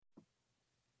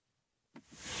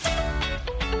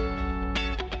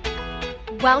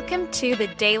Welcome to the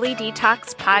Daily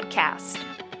Detox Podcast.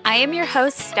 I am your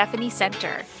host, Stephanie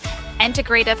Center,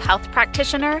 integrative health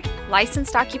practitioner,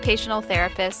 licensed occupational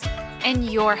therapist, and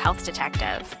your health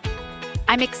detective.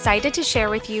 I'm excited to share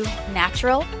with you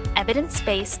natural,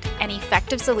 evidence-based, and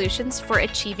effective solutions for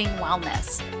achieving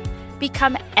wellness.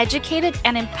 Become educated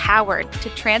and empowered to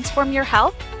transform your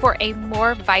health for a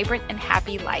more vibrant and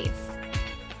happy life.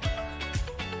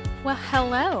 Well,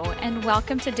 hello, and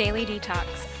welcome to Daily Detox.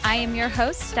 I am your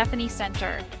host, Stephanie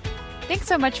Center. Thanks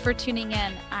so much for tuning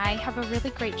in. I have a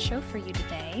really great show for you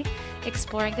today,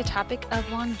 exploring the topic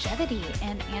of longevity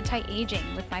and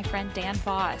anti-aging with my friend Dan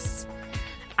Voss.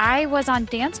 I was on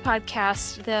Dan's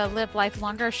podcast, the Live Life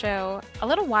Longer show, a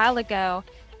little while ago,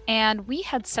 and we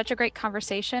had such a great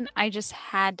conversation. I just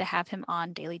had to have him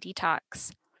on Daily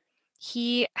Detox.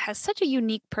 He has such a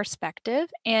unique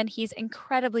perspective, and he's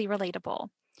incredibly relatable.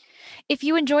 If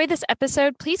you enjoy this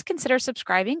episode, please consider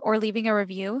subscribing or leaving a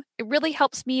review. It really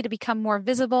helps me to become more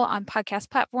visible on podcast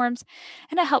platforms,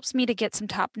 and it helps me to get some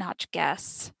top-notch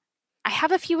guests. I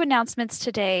have a few announcements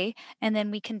today, and then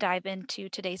we can dive into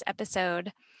today's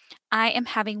episode. I am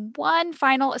having one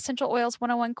final Essential Oils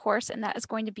 101 course, and that is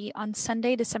going to be on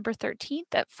Sunday, December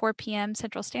 13th at 4 p.m.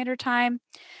 Central Standard Time.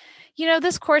 You know,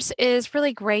 this course is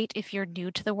really great if you're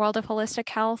new to the world of holistic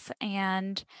health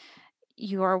and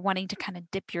you're wanting to kind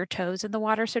of dip your toes in the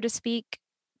water, so to speak,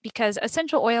 because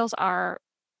essential oils are,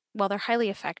 well, they're highly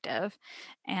effective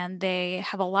and they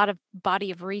have a lot of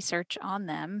body of research on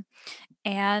them.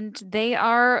 And they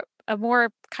are a more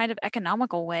kind of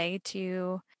economical way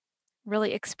to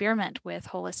really experiment with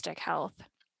holistic health.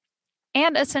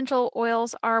 And essential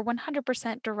oils are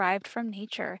 100% derived from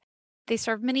nature. They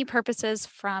serve many purposes,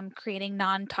 from creating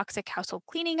non-toxic household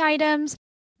cleaning items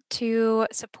to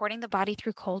supporting the body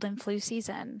through cold and flu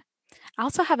season. I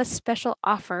also have a special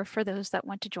offer for those that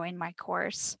want to join my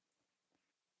course.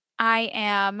 I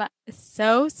am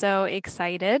so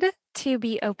excited to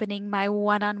be opening my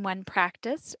one-on-one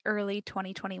practice early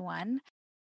 2021.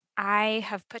 I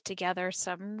have put together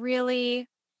some really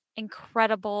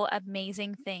incredible,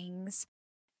 amazing things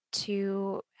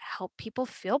to help people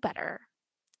feel better.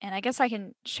 And I guess I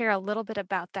can share a little bit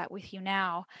about that with you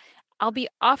now. I'll be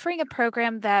offering a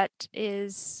program that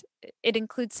it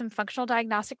includes some functional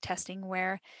diagnostic testing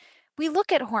where we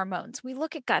look at hormones, we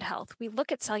look at gut health, we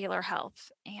look at cellular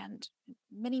health, and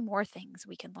many more things.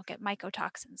 We can look at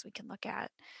mycotoxins, we can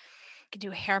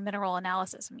do hair mineral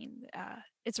analysis.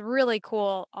 It's really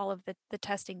cool, all of the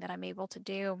testing that I'm able to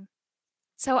do.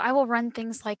 So I will run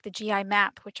things like the GI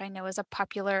map, which I know is a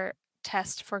popular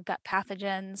test for gut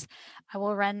pathogens. I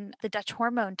will run the Dutch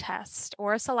hormone test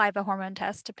or a saliva hormone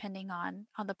test, depending on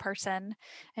the person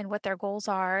and what their goals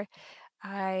are.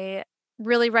 I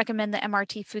really recommend the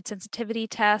MRT food sensitivity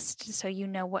test, so you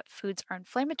know what foods are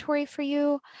inflammatory for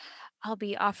you. I'll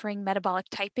be offering metabolic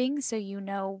typing, so you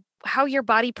know how your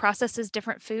body processes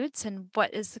different foods and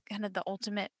what is kind of the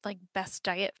ultimate best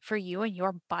diet for you and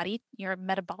your body, your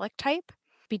metabolic type.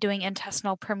 Be doing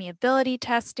intestinal permeability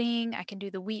testing. I can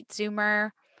do the wheat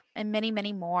zoomer and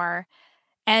many more.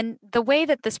 And the way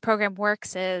that this program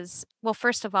works is, well,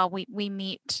 first of all, we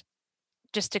meet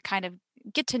just to kind of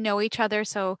get to know each other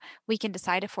so we can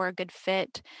decide if we're a good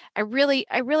fit. I really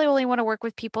only want to work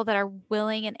with people that are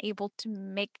willing and able to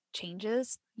make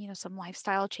changes, some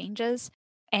lifestyle changes.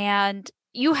 And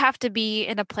you have to be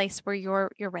in a place where you're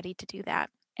ready to do that.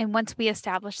 And once we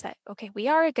establish that, okay, we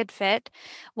are a good fit,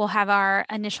 we'll have our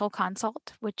initial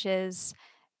consult, which is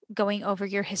going over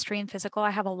your history and physical.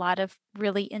 I have a lot of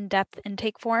really in-depth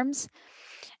intake forms.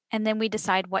 And then we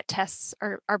decide what tests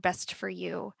are best for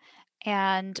you.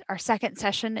 And our second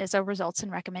session is a results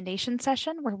and recommendation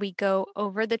session where we go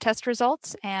over the test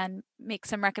results and make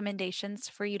some recommendations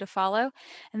for you to follow.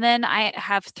 And then I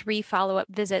have 3 follow-up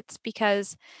visits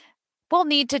because we'll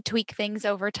need to tweak things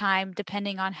over time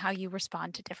depending on how you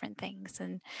respond to different things.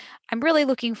 And I'm really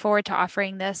looking forward to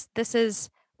offering this. This is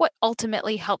what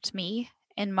ultimately helped me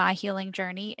in my healing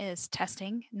journey, is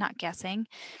testing, not guessing.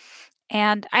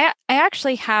 And I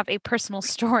actually have a personal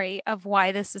story of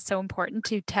why this is so important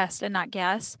to test and not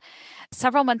guess.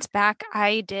 Several months back,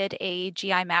 I did a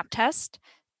GI map test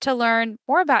to learn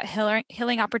more about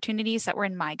healing opportunities that were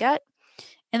in my gut.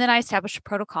 And then I established a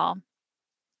protocol.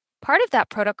 Part of that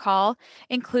protocol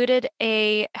included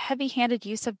a heavy-handed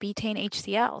use of betaine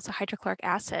HCl, so hydrochloric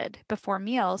acid, before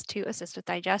meals to assist with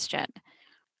digestion.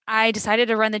 I decided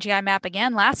to run the GI map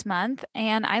again last month,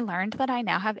 and I learned that I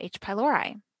now have H.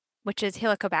 pylori, which is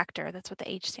Helicobacter. That's what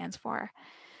the H stands for.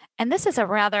 And this is a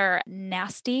rather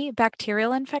nasty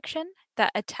bacterial infection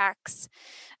that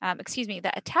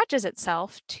that attaches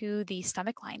itself to the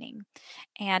stomach lining.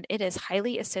 And it is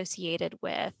highly associated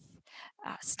with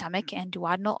stomach and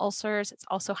duodenal ulcers. It's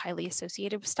also highly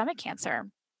associated with stomach cancer.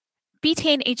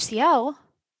 Betaine HCl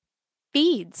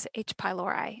feeds H.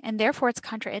 pylori, and therefore it's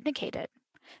contraindicated.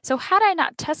 So had I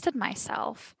not tested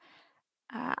myself,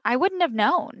 I wouldn't have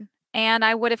known, and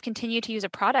I would have continued to use a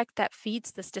product that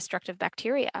feeds this destructive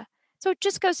bacteria. So it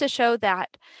just goes to show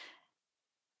that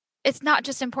it's not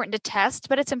just important to test,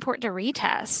 but it's important to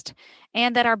retest,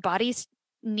 and that our body's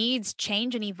needs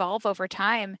change and evolve over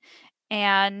time.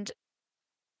 And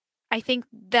I think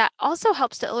that also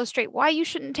helps to illustrate why you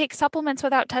shouldn't take supplements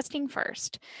without testing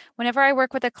first. Whenever I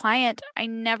work with a client, I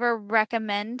never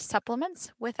recommend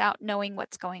supplements without knowing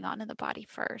what's going on in the body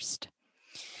first.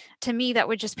 To me, that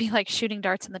would just be like shooting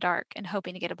darts in the dark and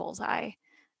hoping to get a bullseye.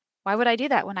 Why would I do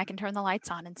that when I can turn the lights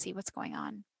on and see what's going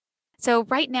on? So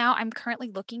right now, I'm currently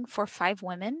looking for 5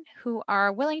 women who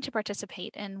are willing to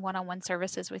participate in one-on-one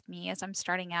services with me as I'm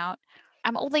starting out.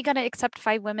 I'm only going to accept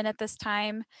 5 women at this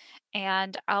time,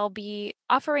 and I'll be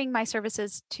offering my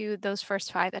services to those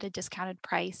first 5 at a discounted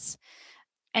price.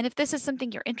 And if this is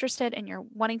something you're interested in, you're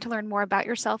wanting to learn more about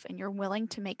yourself and you're willing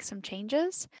to make some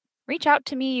changes, reach out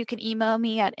to me. You can email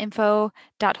me at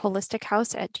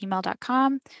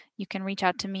info.holistichouse@gmail.com. You can reach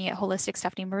out to me at Holistic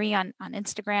Stephanie Marie on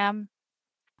Instagram,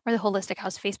 or the Holistic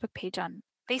House Facebook page on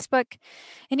Facebook.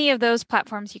 Any of those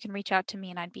platforms, you can reach out to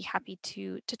me and I'd be happy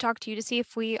to talk to you to see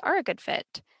if we are a good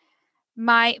fit.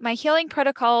 My healing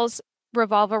protocols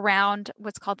revolve around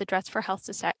what's called the Dress for Health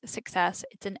Success.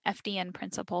 It's an FDN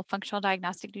principle, functional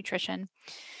diagnostic nutrition.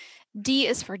 D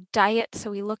is for diet,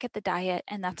 so we look at the diet,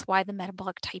 and that's why the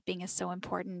metabolic typing is so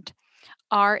important.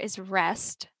 R is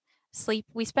rest, sleep.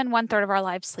 We spend 1/3 of our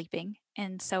lives sleeping,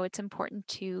 and so it's important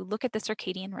to look at the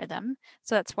circadian rhythm.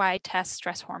 So that's why I test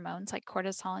stress hormones like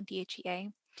cortisol and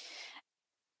DHEA.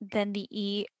 Then the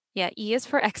E is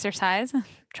for exercise. I'm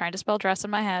trying to spell dress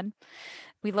in my head.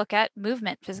 We look at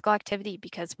movement, physical activity,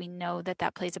 because we know that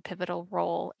that plays a pivotal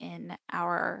role in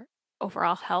our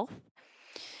overall health.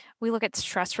 We look at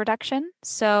stress reduction.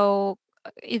 So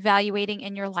evaluating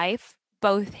in your life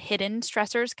both hidden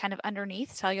stressors, kind of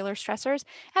underneath cellular stressors,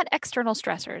 and external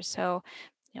stressors. So,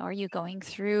 are you going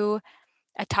through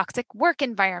a toxic work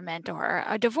environment, or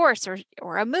a divorce,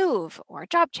 or a move, or a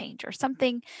job change, or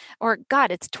something, or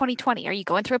God, it's 2020. Are you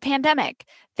going through a pandemic?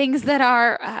 Things that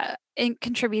are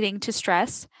contributing to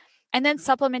stress. And then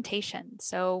supplementation.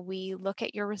 So we look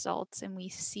at your results and we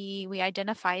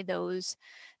identify those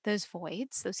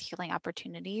voids, those healing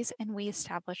opportunities, and we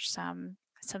establish some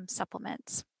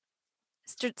supplements.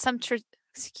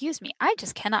 Excuse me, I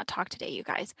just cannot talk today, you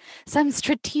guys. Some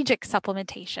strategic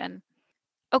supplementation.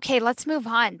 Okay, let's move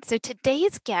on. So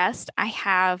today's guest, I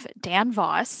have Dan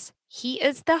Voss. He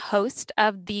is the host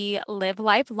of the Live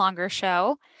Life Longer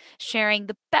show, sharing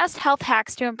the best health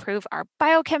hacks to improve our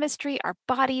biochemistry, our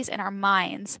bodies, and our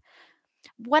minds.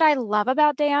 What I love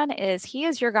about Dan is he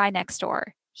is your guy next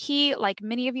door. He, like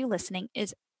many of you listening,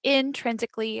 is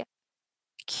intrinsically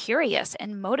curious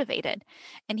and motivated,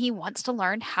 and he wants to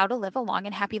learn how to live a long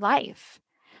and happy life.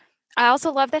 I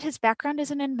also love that his background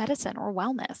isn't in medicine or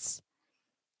wellness.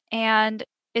 And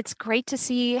it's great to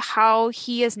see how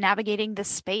he is navigating this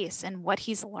space and what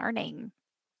he's learning.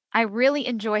 I really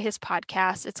enjoy his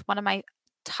podcast. It's one of my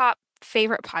top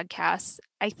favorite podcasts.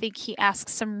 I think he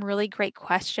asks some really great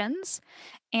questions,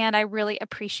 and I really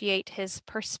appreciate his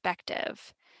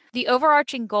perspective. The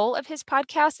overarching goal of his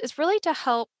podcast is really to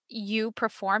help you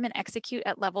perform and execute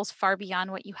at levels far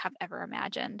beyond what you have ever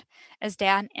imagined, as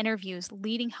Dan interviews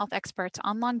leading health experts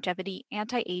on longevity,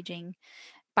 anti-aging,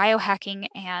 biohacking,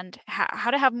 and how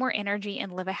to have more energy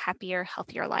and live a happier,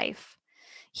 healthier life.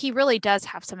 He really does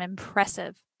have some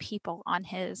impressive people on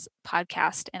his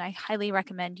podcast, and I highly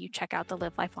recommend you check out the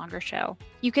Live Life Longer show.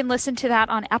 You can listen to that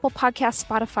on Apple Podcasts,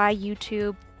 Spotify,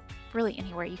 YouTube, really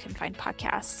anywhere you can find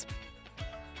podcasts.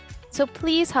 So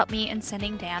please help me in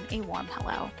sending Dan a warm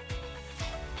hello.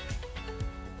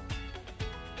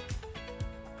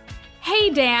 Hey,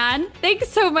 Dan. Thanks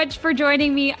so much for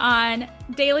joining me on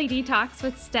Daily Detox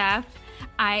with Steph.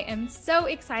 I am so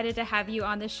excited to have you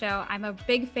on the show. I'm a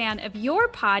big fan of your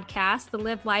podcast, the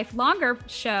Live Life Longer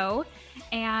show.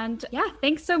 And yeah,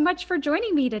 thanks so much for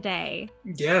joining me today.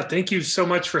 Yeah, thank you so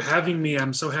much for having me.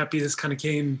 I'm so happy this kind of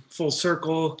came full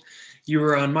circle. You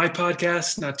were on my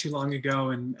podcast not too long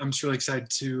ago, and I'm just really excited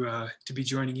to be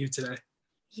joining you today.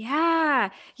 Yeah,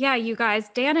 you guys,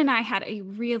 Dan and I had a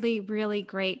really, really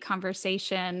great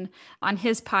conversation on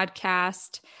his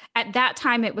podcast. At that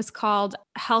time, it was called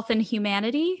Health and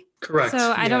Humanity. Correct.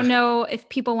 So I Yeah. don't know if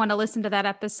people want to listen to that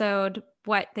episode,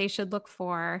 what they should look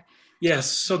for. Yes.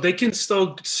 So they can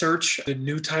still search the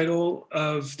new title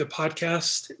of the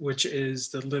podcast, which is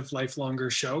the Live Life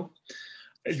Longer Show.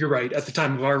 You're right. At the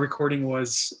time of our recording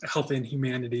was Health and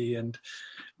Humanity. And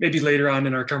maybe later on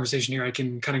in our conversation here, I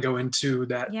can kind of go into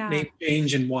that Yeah. name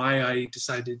change and why I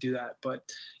decided to do that.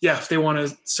 But yeah, if they want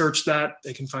to search that,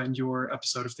 they can find your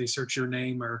episode if they search your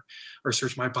name or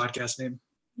search my podcast name.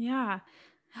 Yeah.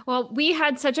 Well, we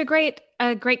had such a great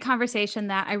conversation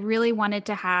that I really wanted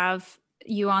to have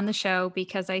you on the show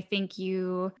because I think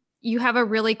you have a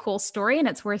really cool story and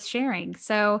it's worth sharing.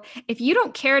 So, if you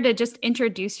don't care to just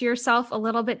introduce yourself a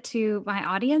little bit to my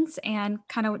audience and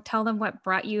kind of tell them what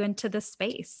brought you into this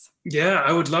space. Yeah,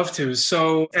 I would love to.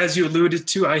 So, as you alluded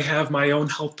to, I have my own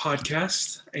health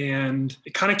podcast, and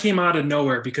it kind of came out of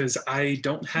nowhere because I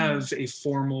don't have a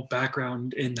formal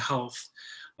background in health.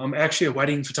 I'm actually a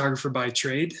wedding photographer by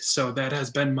trade, so that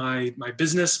has been my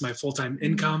business, my full-time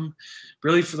income,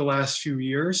 really for the last few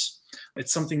years.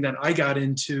 It's something that I got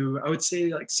into, I would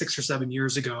say like 6 or 7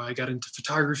 years ago. I got into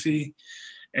photography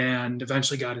and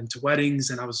eventually got into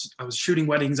weddings, and I was shooting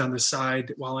weddings on the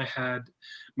side while I had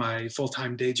my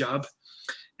full-time day job.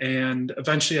 And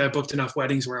eventually I booked enough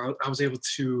weddings where I was able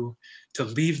to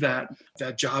leave that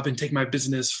job and take my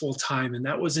business full-time, and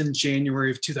that was in January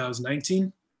of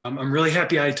 2019. I'm really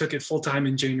happy I took it full time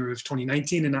in January of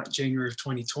 2019 and not January of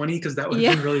 2020, because that would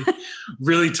have been really,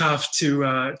 really tough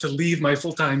to leave my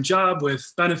full time job with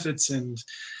benefits and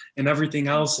everything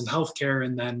else and healthcare,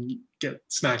 and then get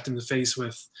smacked in the face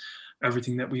with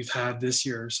everything that we've had this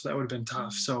year. So that would have been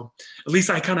tough. So at least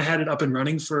I kind of had it up and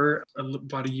running for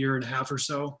about a year and a half or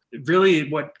so. Really,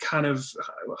 what kind of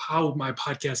how my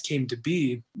podcast came to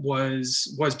be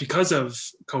was because of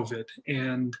COVID.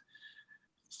 And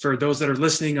for those that are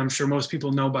listening, I'm sure most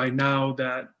people know by now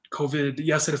that COVID,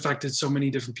 yes, it affected so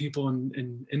many different people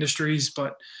in industries,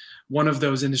 but one of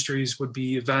those industries would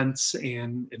be events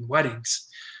and weddings.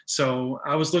 So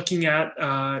I was looking at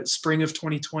spring of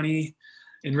 2020,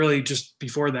 and really just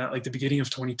before that, like the beginning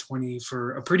of 2020,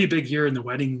 for a pretty big year in the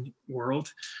wedding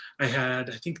world. I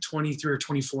had, I think, 23 or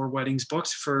 24 weddings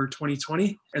booked for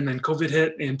 2020, and then COVID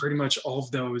hit, and pretty much all of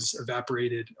those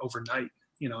evaporated overnight.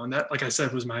 And that, like I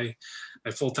said, was my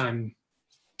full-time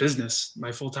business,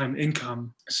 my full-time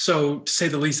income. So to say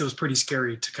the least, it was pretty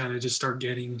scary to kind of just start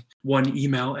getting one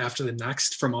email after the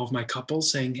next from all of my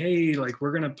couples saying, hey, like,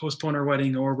 we're going to postpone our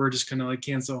wedding, or we're just going to like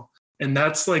cancel. And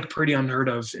that's like pretty unheard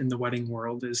of in the wedding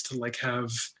world, is to like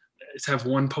have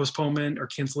one postponement or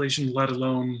cancellation, let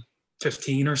alone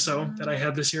 15 or so that I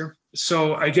had this year.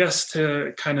 So I guess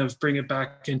to kind of bring it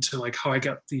back into like how I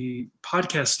got the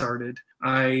podcast started,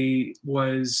 I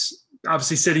was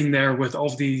obviously sitting there with all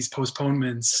of these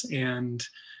postponements and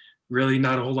really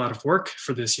not a whole lot of work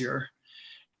for this year.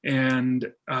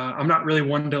 And I'm not really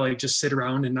one to like just sit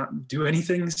around and not do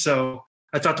anything. So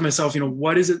I thought to myself,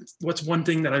 what's one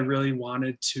thing that I really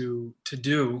wanted to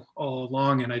do all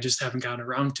along, and I just haven't gotten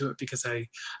around to it because I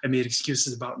made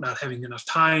excuses about not having enough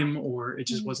time, or it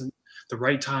just wasn't the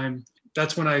right time.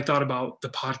 That's when I thought about the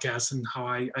podcast and how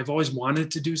I've always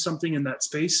wanted to do something in that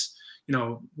space,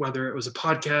 whether it was a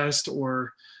podcast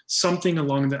or something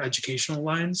along the educational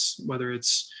lines, whether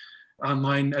it's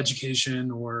online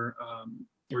education or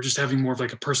just having more of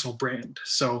like a personal brand.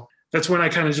 So that's when I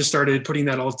kind of just started putting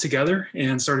that all together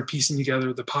and started piecing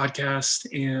together the podcast,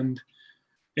 and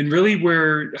really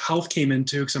where health came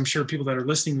into, because I'm sure people that are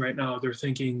listening right now, they're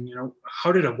thinking,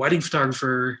 how did a wedding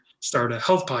photographer start a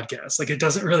health podcast? Like, it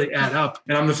doesn't really add up.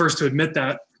 And I'm the first to admit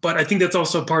that. But I think that's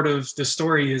also part of the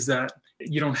story, is that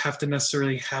you don't have to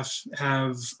necessarily have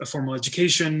a formal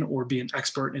education or be an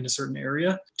expert in a certain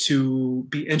area to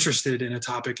be interested in a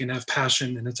topic and have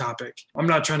passion in a topic. I'm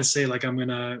not trying to say like I'm going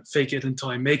to fake it until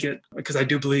I make it, because I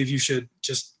do believe you should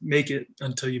just make it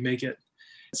until you make it.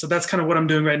 So that's kind of what I'm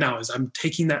doing right now, is I'm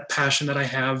taking that passion that I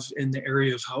have in the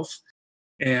area of health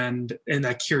and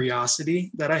that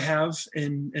curiosity that I have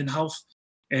in health,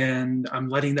 and I'm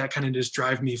letting that kind of just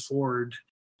drive me forward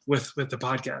with the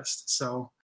podcast.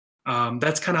 So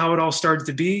that's kind of how it all started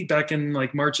to be back in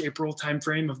like March, April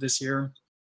timeframe of this year.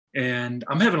 And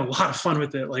I'm having a lot of fun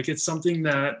with it. Like, it's something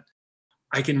that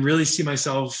I can really see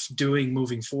myself doing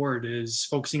moving forward, is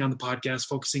focusing on the podcast,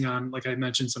 focusing on, like I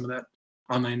mentioned, some of that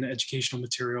online educational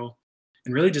material,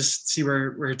 and really just see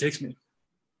where it takes me.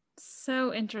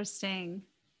 So interesting.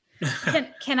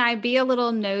 Can I be a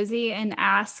little nosy and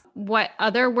ask what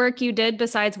other work you did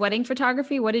besides wedding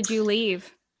photography? What did you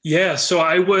leave? Yeah, so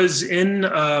I was in,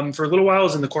 for a little while, I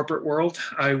was in the corporate world.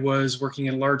 I was working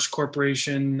in a large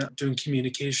corporation doing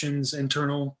communications,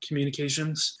 internal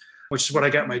communications. which is what I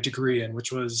got my degree in,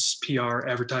 which was PR,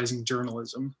 advertising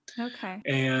journalism. Okay.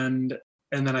 And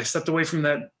then I stepped away from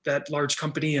that large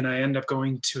company, and I ended up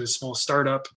going to a small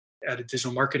startup at a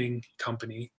digital marketing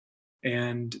company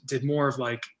and did more of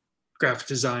like graphic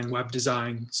design, web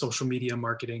design, social media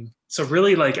marketing. So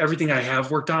really like everything I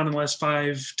have worked on in the last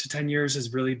 5 to 10 years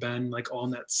has really been like all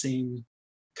in that same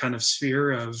kind of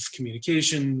sphere of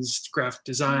communications, graphic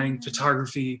design,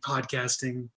 photography,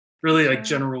 podcasting, really like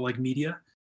general like media.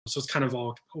 So it's kind of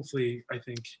all, hopefully, I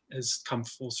think has come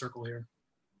full circle here.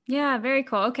 Yeah, very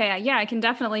cool. Okay. Yeah, I can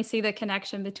definitely see the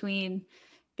connection between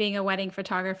being a wedding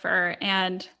photographer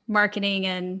and marketing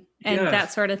and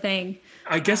that sort of thing.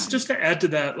 I guess just to add to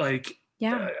that, like,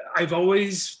 I've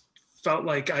always felt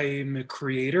like I'm a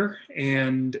creator,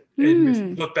 and if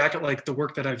you look back at like the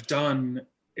work that I've done,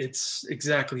 it's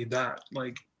exactly that,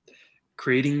 like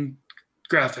creating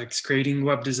graphics, creating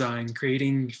web design,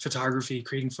 creating photography,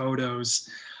 creating photos.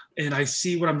 And I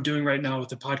see what I'm doing right now with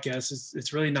the podcast.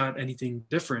 It's really not anything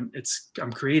different.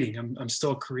 I'm creating. I'm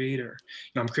still a creator.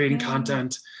 I'm creating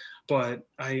content, but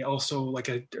I also, like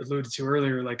I alluded to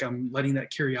earlier, like I'm letting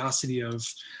that curiosity of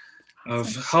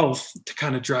health to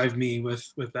kind of drive me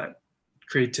with that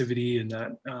creativity and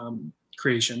that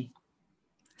creation.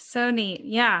 So neat.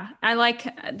 Yeah, I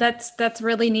like that's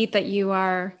really neat that you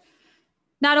are.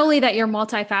 Not only that you're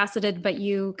multifaceted, but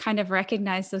you kind of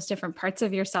recognize those different parts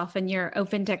of yourself and you're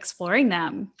open to exploring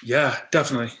them. Yeah,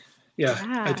 definitely. Yeah.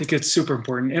 I think it's super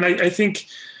important. And I think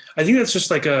that's just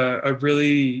like a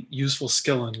really useful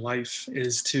skill in life,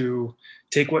 is to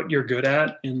take what you're good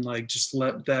at and like just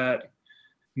let that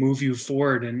move you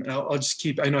forward. And I'll just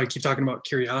I know I keep talking about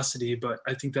curiosity, but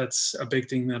I think that's a big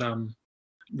thing that I'm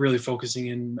really focusing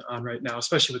in on right now,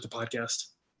 especially with the podcast.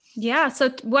 Yeah.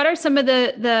 So what are some of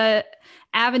the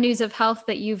avenues of health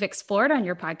that you've explored on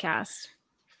your podcast?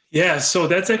 Yeah, so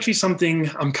that's actually something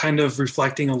I'm kind of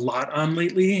reflecting a lot on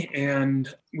lately.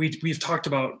 And we've talked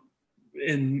about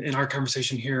in our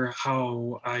conversation here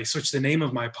how I switched the name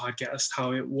of my podcast,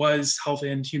 how it was Health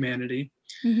and Humanity.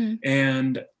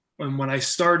 And when I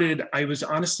started, I was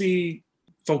honestly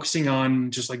focusing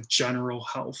on just like general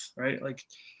health, right? Like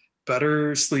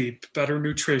better sleep, better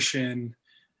nutrition,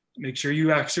 make sure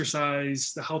you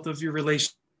exercise, the health of your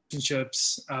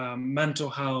relationships, mental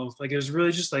health. Like it was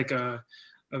really just like a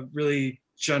really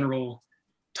general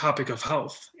topic of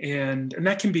health. And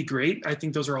that can be great. I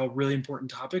think those are all really important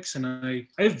topics. And I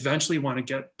eventually want to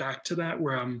get back to that,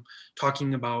 where I'm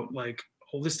talking about like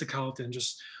holistic health and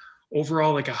just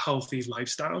overall like a healthy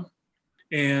lifestyle.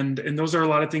 And those are a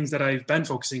lot of things that I've been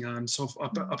focusing on so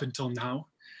up until now.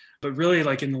 But really,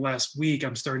 like in the last week,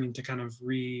 I'm starting to kind of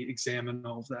re-examine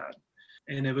all of that.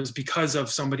 And it was because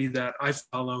of somebody that I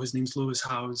follow. His name's Lewis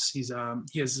Howes. He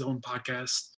has his own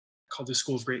podcast called The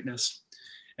School of Greatness.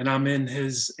 And I'm in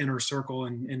his inner circle.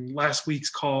 And in last week's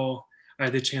call, I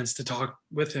had the chance to talk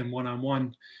with him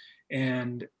one-on-one.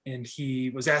 And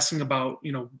he was asking about,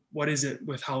 what is it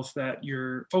with health that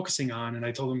you're focusing on? And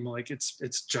I told him, like,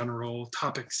 it's general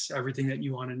topics, everything that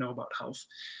you want to know about health.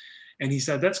 And he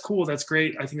said, that's cool. That's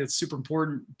great. I think that's super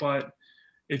important. But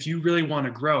if you really want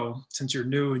to grow, since you're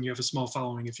new and you have a small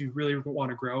following, if you really want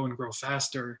to grow and grow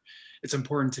faster, it's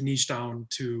important to niche down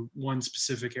to one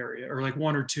specific area, or like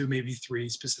one or two, maybe 3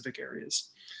 specific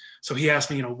areas. So he asked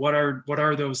me, what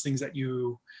are those things that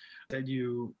you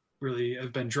really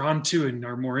have been drawn to and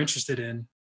are more interested in?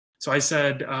 So I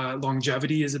said,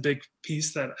 longevity is a big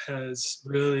piece that has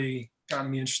really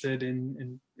gotten me interested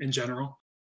in general.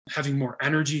 Having more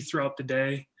energy throughout the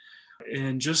day,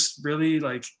 and just really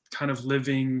like kind of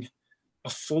living a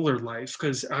fuller life,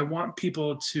 because I want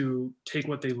people to take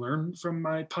what they learn from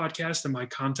my podcast and my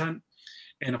content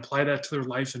and apply that to their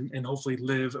life and hopefully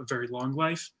live a very long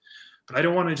life. But I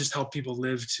don't want to just help people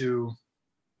live to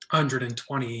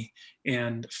 120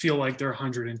 and feel like they're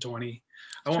 120.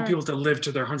 I want people to live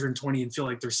to their 120 and feel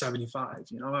like they're 75.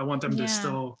 I want them to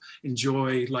still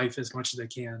enjoy life as much as they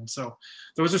can. So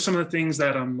those are some of the things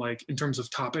that I'm like, in terms of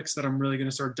topics, that I'm really going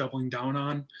to start doubling down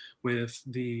on with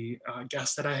the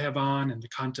guests that I have on, and the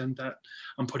content that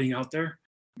I'm putting out there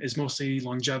is mostly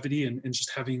longevity and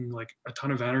just having like a ton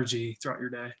of energy throughout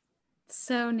your day.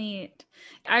 So neat.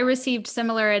 I received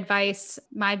similar advice.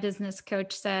 My business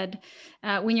coach said,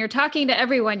 when you're talking to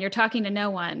everyone, you're talking to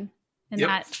no one. And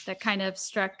that kind of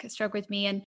struck with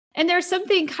me. And there's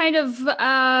something kind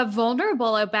of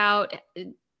vulnerable about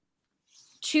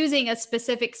choosing a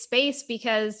specific space,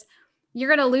 because you're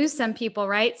going to lose some people,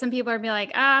 right? Some people are going to be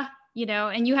like,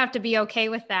 and you have to be okay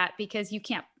with that, because you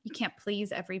can't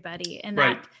please everybody. And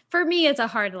that for me is a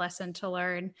hard lesson to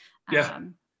learn.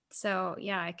 So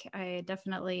I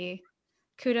definitely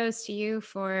kudos to you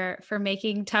for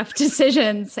making tough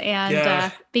decisions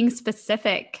and being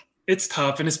specific. It's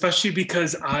tough. And especially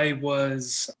because I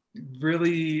was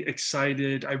really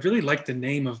excited. I really liked the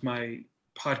name of my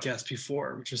podcast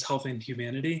before, which was Health and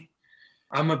Humanity.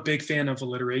 I'm a big fan of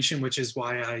alliteration, which is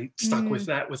why I stuck with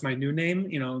that with my new name,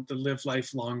 the Live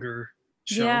Life Longer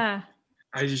show. Yeah.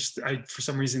 I for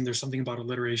some reason, there's something about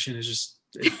alliteration. It just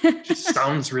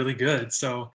sounds really good.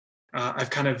 So I've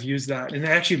kind of used that. And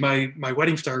actually my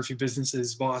wedding photography business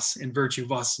is Voss in Virtue.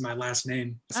 Voss is my last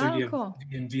name. So you have cool.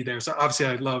 V and V there. So obviously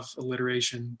I love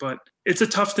alliteration, but it's a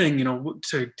tough thing,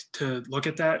 to look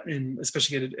at that and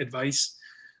especially get advice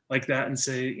like that and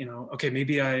say, okay,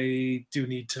 maybe I do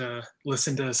need to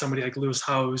listen to somebody like Lewis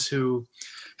Howes, who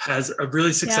has a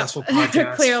really successful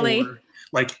podcast clearly for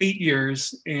like 8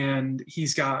 years. And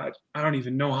he's got, I don't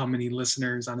even know how many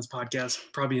listeners on his podcast,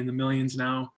 probably in the millions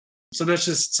now. So that's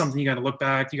just something you got to look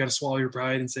back. You got to swallow your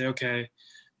pride and say, okay,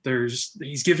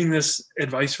 he's giving this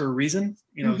advice for a reason.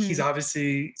 He's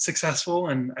obviously successful.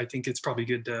 And I think it's probably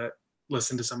good to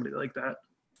listen to somebody like that.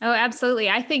 Oh, absolutely.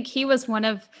 I think he was one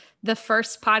of the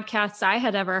first podcasts I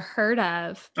had ever heard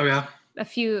of. Oh, yeah. A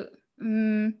few,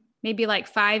 maybe like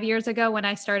 5 years ago when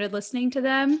I started listening to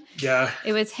them. Yeah.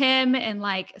 It was him, and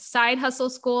like Side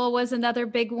Hustle School was another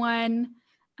big one.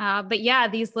 But yeah,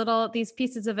 these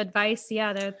pieces of advice,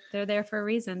 they're there for a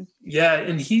reason. Yeah.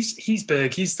 And he's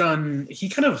big. He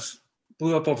kind of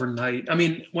blew up overnight. I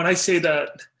mean, when I say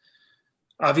that,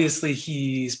 obviously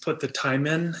he's put the time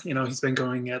in, he's been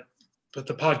going but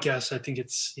the podcast, I think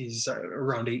he's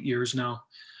around 8 years now.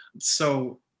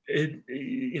 So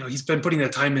he's been putting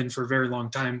that time in for a very long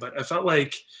time, but I felt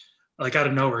like out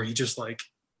of nowhere, he just like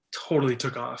totally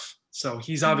took off. So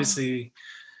he's obviously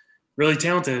really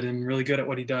talented and really good at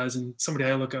what he does, and somebody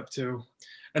I look up to.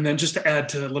 And then just to add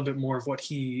to a little bit more of what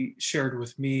he shared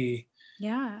with me.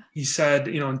 Yeah. He said,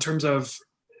 in terms of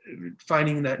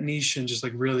finding that niche and just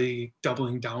like really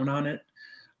doubling down on it,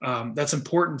 that's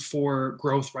important for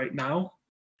growth right now.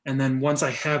 And then once I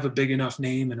have a big enough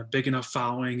name and a big enough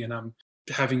following, and I'm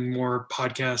having more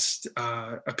podcast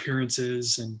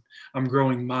appearances, and I'm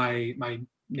growing my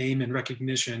name and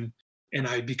recognition, and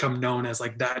I become known as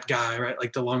like that guy, right?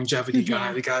 Like the longevity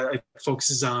guy, the guy that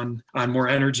focuses on more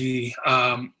energy.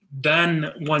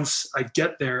 Then once I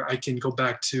get there, I can go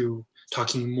back to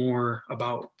talking more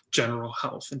about general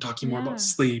health and talking more about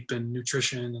sleep and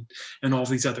nutrition and all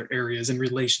these other areas and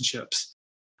relationships.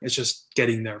 It's just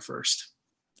getting there first.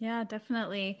 Yeah,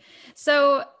 definitely.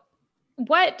 So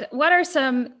what are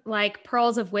some like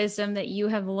pearls of wisdom that you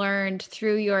have learned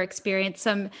through your experience,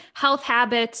 some health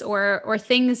habits or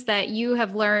things that you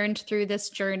have learned through this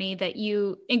journey that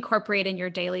you incorporate in your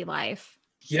daily life?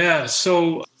 Yeah.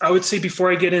 So I would say before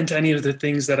I get into any of the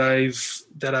things that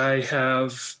I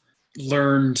have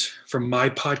learned from my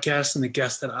podcast and the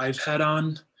guests that I've had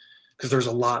on, because there's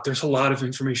a lot of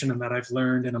information that I've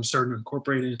learned and I'm starting to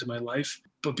incorporate it into my life.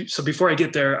 So before I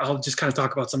get there, I'll just kind of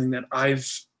talk about something that I've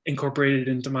incorporated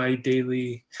into my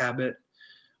daily habit.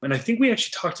 And I think we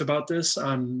actually talked about this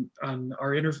on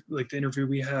our interview, like the interview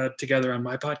we had together on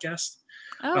my podcast,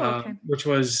 which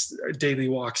was daily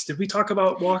walks. Did we talk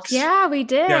about walks? Yeah, we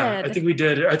did. Yeah, I think we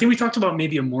did. I think we talked about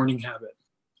maybe a morning habit.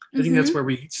 I think that's where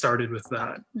we started with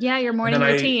that. Yeah, your morning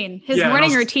routine. His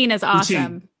morning routine is awesome.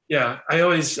 Routine. Yeah, I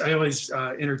always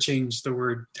interchange the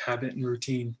word habit and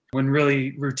routine, when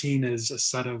really routine is a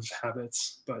set of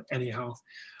habits. But anyhow,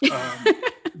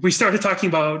 we started talking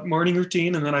about morning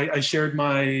routine, and then I shared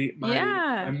my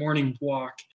morning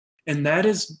walk, and that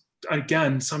is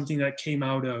again something that came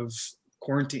out of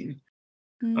quarantine,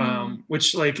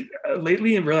 which like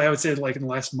lately, and really I would say like in the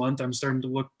last month, I'm starting to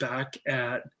look back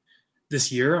at this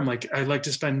year. I'm like, I like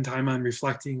to spend time on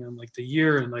reflecting on like the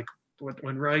year and like what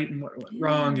went right and what went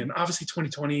wrong. And obviously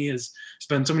 2020 has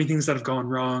been so many things that have gone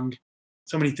wrong,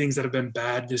 so many things that have been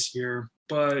bad this year.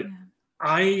 But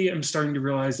I am starting to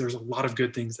realize there's a lot of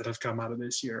good things that have come out of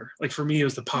this year. Like for me, it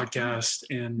was the podcast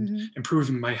and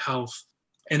improving my health.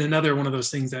 And another one of those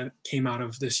things that came out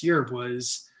of this year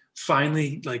was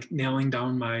finally like nailing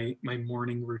down my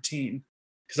morning routine.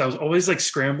 Because I was always like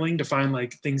scrambling to find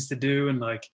like things to do, and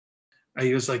like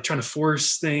I was like trying to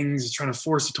force a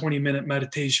 20-minute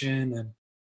meditation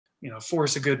and,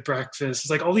 force a good breakfast. It's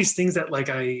like all these things that like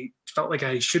I felt like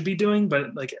I should be doing,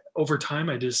 but like over time,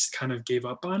 I just kind of gave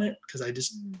up on it because I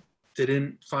just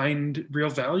didn't find real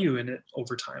value in it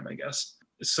over time, I guess.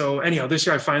 So anyhow, this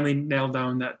year I finally nailed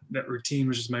down that routine,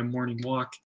 which is my morning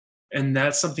walk. And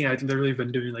that's something I've literally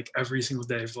been doing like every single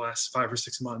day for the last 5 or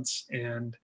 6 months.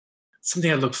 And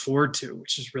something I look forward to,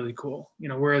 which is really cool.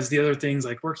 Whereas the other things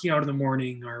like working out in the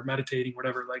morning or meditating,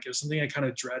 whatever, like it was something I kind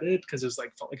of dreaded because it was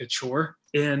like felt like a chore.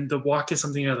 And the walk is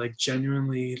something I like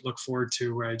genuinely look forward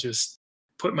to, where I just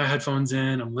put my headphones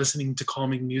in, I'm listening to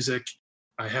calming music,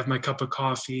 I have my cup of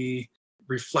coffee,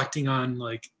 reflecting on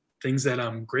like things that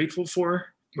I'm grateful for,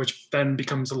 which then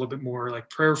becomes a little bit more like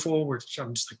prayerful, which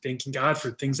I'm just like thanking God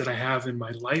for things that I have in my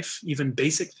life, even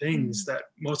basic things that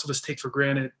most of us take for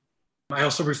granted. I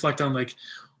also reflect on like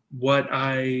what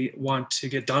I want to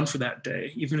get done for that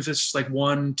day, even if it's just like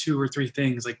 1, 2, or 3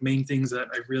 things, like main things that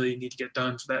I really need to get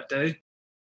done for that day.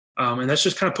 And that's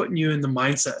just kind of putting you in the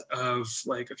mindset of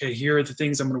like, okay, here are the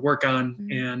things I'm going to work on.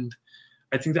 And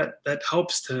I think that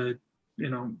helps to,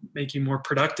 make you more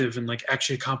productive and like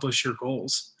actually accomplish your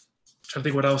goals. I'm trying to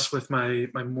think what else with my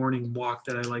morning walk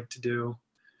that I like to do.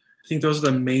 I think those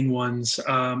are the main ones.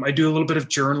 I do a little bit of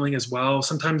journaling as well.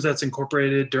 Sometimes that's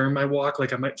incorporated during my walk.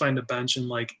 Like I might find a bench and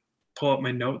like pull up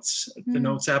my notes, the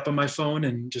notes app on my phone,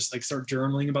 and just like start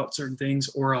journaling about certain things,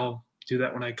 or I'll do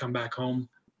that when I come back home.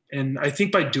 And I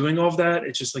think by doing all of that,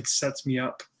 it just like sets me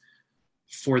up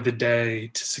for the day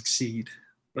to succeed.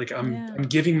 Like I'm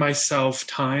giving myself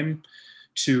time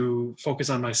to focus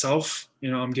on myself.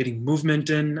 I'm getting movement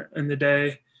in the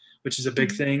day, which is a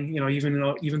big thing. Even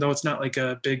though it's not like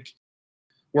a big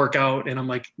workout and I'm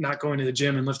like not going to the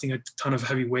gym and lifting a ton of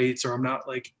heavy weights, or I'm not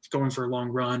like going for a long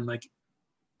run, like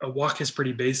a walk is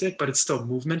pretty basic, but it's still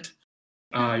movement.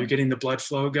 You're getting the blood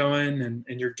flow going, and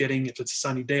you're getting, if it's a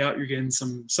sunny day out, you're getting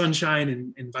some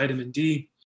sunshine and vitamin D.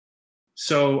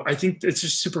 So I think it's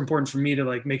just super important for me to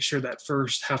like make sure that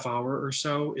first half hour or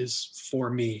so is for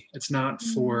me. It's not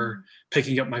for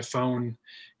picking up my phone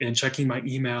and checking my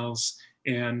emails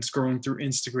and scrolling through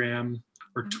Instagram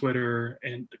or Twitter,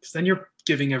 and because then you're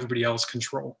giving everybody else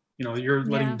control. You're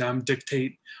letting them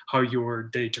dictate how your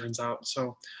day turns out.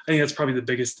 So I think that's probably the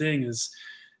biggest thing is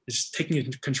just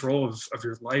taking control of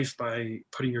your life by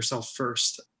putting yourself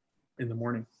first in the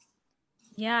morning.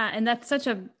 Yeah. And that's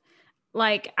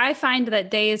I find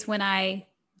that days when I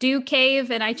do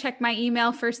cave and I check my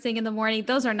email first thing in the morning,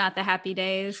 those are not the happy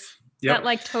days. Yep. That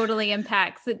like totally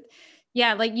impacts it.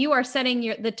 Yeah. Like you are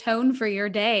setting the tone for your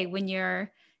day when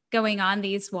you're going on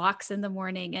these walks in the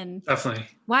morning. And definitely,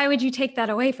 why would you take that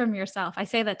away from yourself? I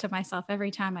say that to myself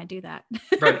every time I do that.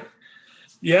 Right.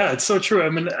 Yeah, it's so true. I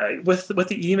mean, with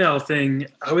the email thing,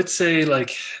 I would say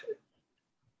like,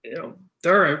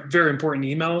 there are very important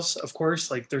emails, of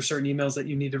course. Like there's certain emails that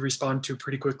you need to respond to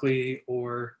pretty quickly,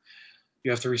 or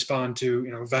you have to respond to,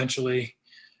 eventually.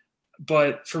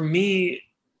 But for me,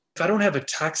 if I don't have a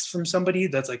text from somebody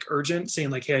that's like urgent, saying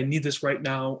like, hey, I need this right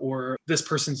now, or this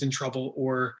person's in trouble,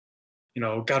 or,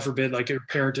 God forbid, like your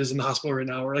parent is in the hospital right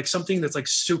now, or like something that's like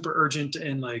super urgent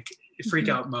and like freak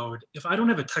out mode. If I don't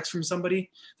have a text from somebody,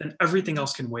 then everything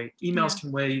else can wait. Emails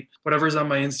can wait. Whatever's on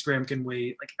my Instagram can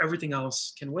wait. Like everything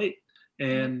else can wait.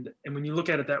 And when you look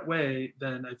at it that way,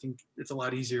 then I think it's a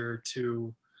lot easier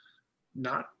to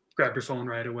not grab your phone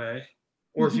right away.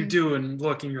 Or if you do and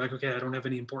look and you're like, okay, I don't have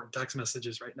any important text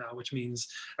messages right now, which means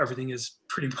everything is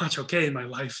pretty much okay in my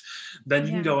life, then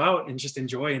you can go out and just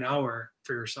enjoy an hour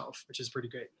for yourself, which is pretty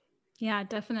great. Yeah,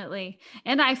 definitely.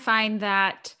 And I find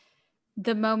that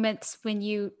the moments when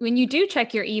you do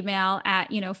check your email at,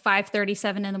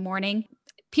 5:37 in the morning,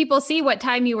 people see what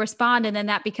time you respond, and then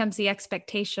that becomes the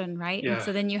expectation, right? Yeah. And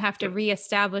so then you have to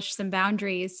reestablish some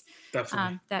boundaries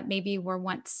that maybe were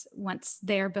once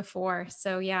there before.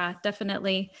 So yeah,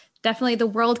 definitely the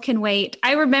world can wait.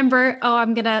 I remember,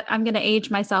 I'm gonna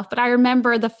age myself, but I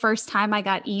remember the first time I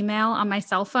got email on my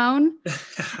cell phone,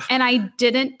 and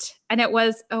it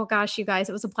was, oh gosh, you guys,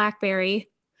 it was a BlackBerry,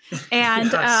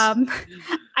 and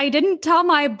I didn't tell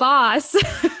my boss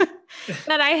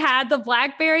that I had the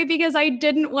BlackBerry because I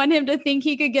didn't want him to think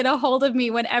he could get a hold of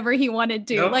me whenever he wanted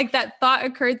to. Nope. Like that thought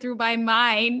occurred through my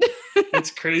mind.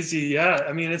 It's crazy. Yeah.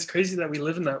 I mean, it's crazy that we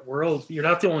live in that world. You're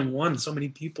not the only one. So many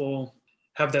people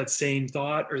have that same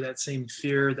thought or that same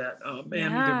fear that, oh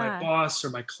man, either my boss or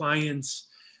my clients,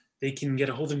 they can get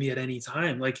a hold of me at any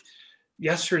time. Like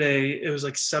yesterday, it was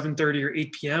like 7:30 or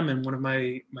 8 p.m. and one of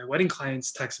my wedding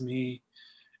clients texted me,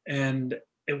 and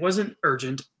it wasn't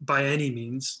urgent by any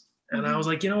means. And I was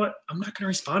like, you know what? I'm not going to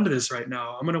respond to this right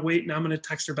now. I'm going to wait and I'm going to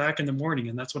text her back in the morning.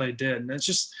 And that's what I did. And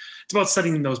it's about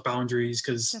setting those boundaries,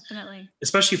 because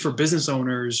especially for business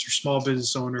owners or small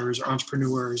business owners or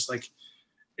entrepreneurs, like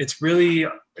it's really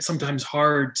sometimes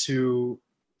hard to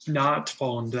not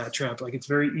fall into that trap. Like it's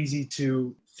very easy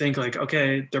to think like,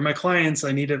 okay, they're my clients.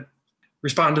 I need to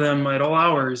respond to them at all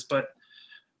hours. But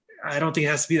I don't think it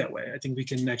has to be that way. I think we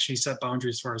can actually set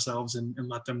boundaries for ourselves and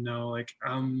let them know, like,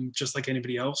 just like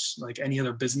anybody else, like any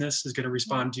other business is going to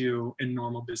respond to you in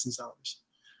normal business hours.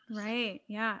 Right.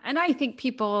 Yeah. And I think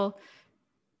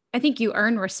you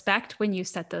earn respect when you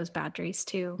set those boundaries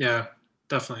too. Yeah,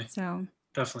 definitely. So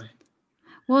definitely.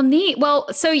 Well, neat.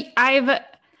 Well, so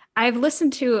I've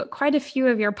listened to quite a few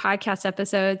of your podcast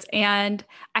episodes, and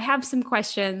I have some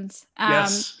questions.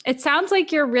 Yes. It sounds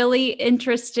like you're really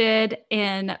interested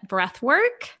in breath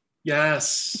work.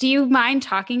 Yes. Do you mind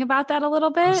talking about that a little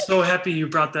bit? I'm so happy you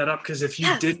brought that up, because if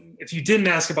you didn't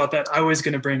ask about that, I was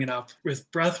going to bring it up. With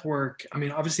breath work, I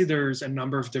mean, obviously there's a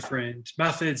number of different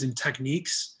methods and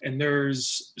techniques, and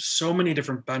there's so many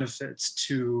different benefits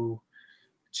to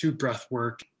breath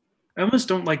work. I almost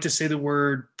don't like to say the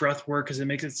word breath work because it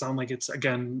makes it sound like it's,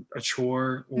 again, a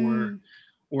chore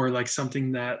or like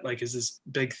something that like is this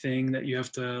big thing that you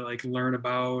have to like learn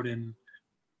about. And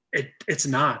it's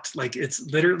not. Like, it's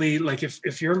literally like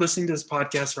if you're listening to this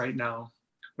podcast right now,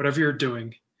 whatever you're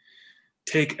doing,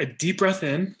 take a deep breath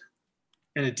in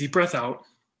and a deep breath out,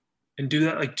 and do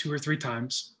that like 2 or 3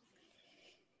 times.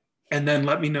 And then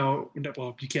let me know.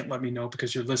 Well, you can't let me know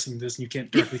because you're listening to this and you can't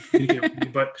directly communicate with me,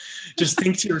 but just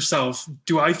think to yourself,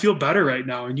 do I feel better right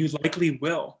now? And you likely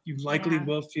will. You likely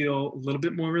will feel a little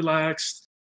bit more relaxed.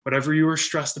 Whatever you were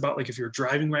stressed about, like if you're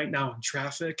driving right now in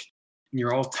traffic and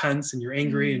you're all tense and you're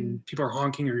angry and people are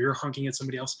honking or you're honking at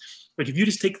somebody else, like if you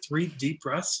just take 3 deep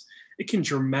breaths, it can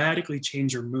dramatically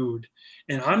change your mood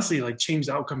and honestly like change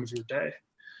the outcome of your day.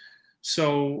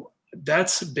 So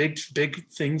that's a big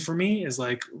thing for me, is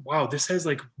like, wow, this has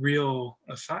like real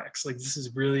effects. Like this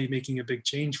is really making a big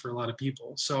change for a lot of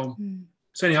people. So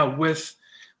anyhow, with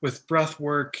breath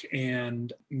work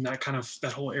and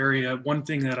that whole area, one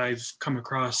thing that I've come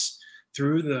across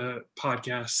through the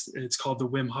podcast, it's called the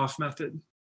Wim Hof method.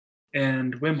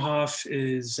 And Wim Hof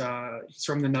is he's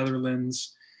from the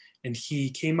Netherlands, and he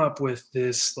came up with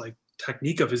this like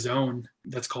technique of his own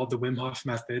that's called the Wim Hof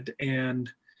method. And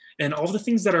all the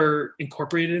things that are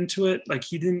incorporated into it, like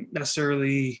he didn't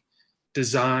necessarily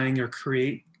design or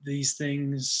create these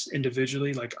things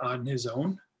individually, like on his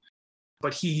own,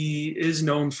 but he is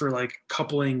known for like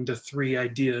coupling the 3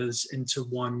 ideas into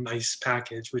one nice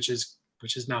package, which is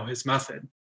now his method.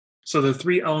 So the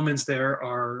 3 elements there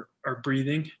are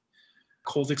breathing,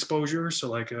 cold exposure, so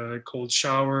like a cold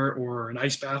shower or an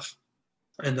ice bath,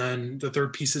 and then the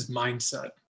 3rd piece is mindset,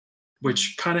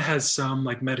 which kind of has some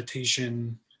like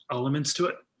meditation elements to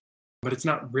it, but it's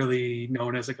not really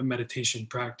known as like a meditation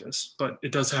practice, but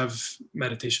it does have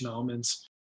meditation elements.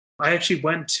 I actually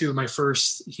went to my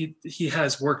first, he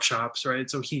has workshops, right?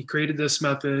 So he created this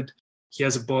method. He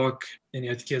has a book, and I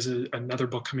think he has another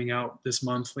book coming out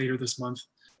later this month.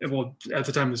 Well, at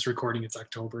the time of this recording, it's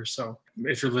October. So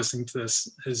if you're listening to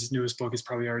this, his newest book is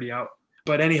probably already out.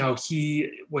 But anyhow,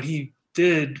 what he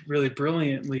did really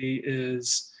brilliantly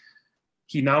is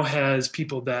he now has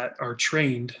people that are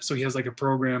trained. So he has like a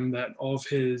program that all of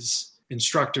his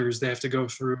instructors, they have to go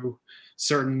through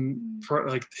certain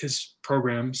like his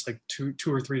programs, like two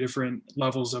or 3 different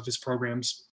levels of his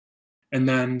programs, and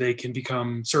then they can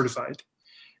become certified.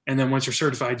 And then once you're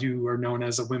certified, you are known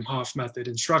as a Wim Hof method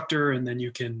instructor, and then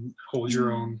you can hold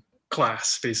your own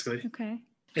class, basically. Okay.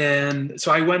 And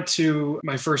so I went to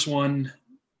my first one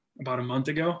about a month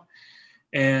ago,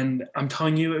 and I'm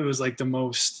telling you, it was like the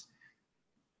most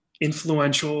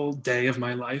influential day of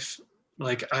my life.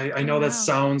 Like I know that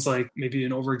sounds like maybe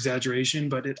an over exaggeration,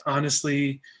 but it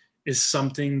honestly is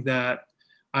something that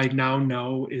I now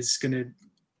know is going to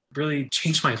really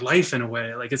change my life in a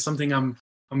way. Like it's something I'm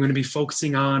going to be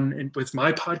focusing on with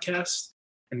my podcast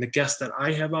and the guests that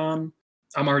I have on.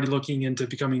 I'm already looking into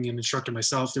becoming an instructor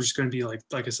myself. There's going to be like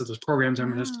I said, those programs I'm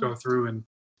going to have to go through and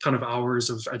a ton of hours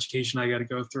of education I got to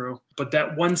go through. But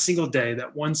that one single day,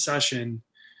 that one session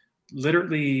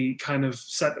literally kind of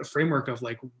set a framework of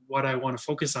like what I want to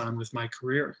focus on with my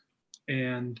career,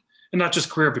 and not just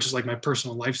career, but just like my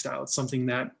personal lifestyle. It's something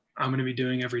that I'm going to be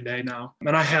doing every day now.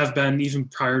 And I have been, even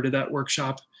prior to that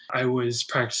workshop, I was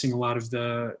practicing a lot of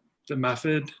the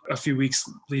method a few weeks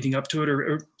leading up to it,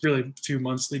 or really a few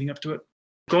months leading up to it.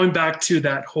 Going back to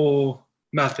that whole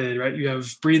method, right? You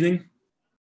have breathing.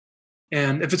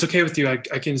 And if it's okay with you, I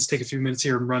can just take a few minutes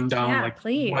here and run down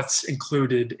what's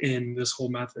included in this whole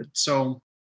method. So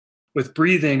with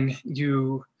breathing,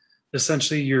 you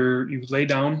essentially you lay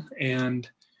down, and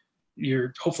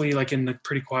you're hopefully like in a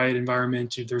pretty quiet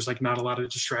environment. There's like not a lot of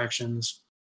distractions,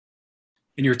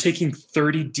 and you're taking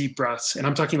 30 deep breaths. And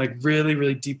I'm talking like really,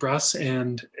 really deep breaths.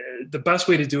 And the best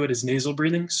way to do it is nasal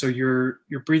breathing. So you're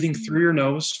breathing through your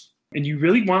nose, and you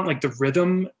really want like the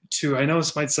rhythm to, I know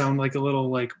this might sound like a little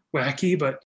like wacky,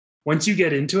 but Once you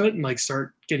get into it and like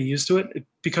start getting used to it, it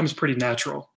becomes pretty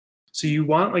natural. So you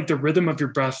want like the rhythm of your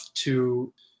breath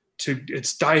to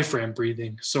it's diaphragm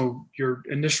breathing. So your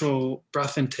initial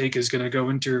breath intake is going to go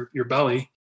into your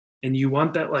belly, and you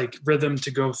want that like rhythm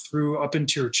to go through up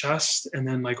into your chest and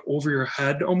then like over your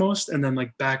head almost, and then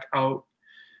like back out.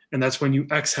 And that's when you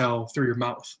exhale through your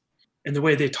mouth. And the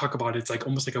way they talk about it, it's like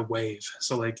almost like a wave.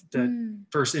 So like the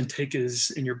first intake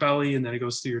is in your belly, and then it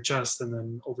goes through your chest and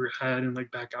then over your head and like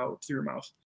back out through your mouth.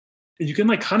 And you can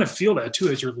like kind of feel that too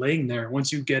as you're laying there.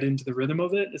 Once you get into the rhythm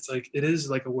of it, it's like it is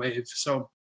like a wave. So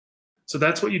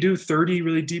that's what you do, 30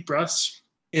 really deep breaths,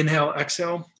 inhale,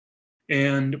 exhale.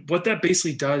 And what that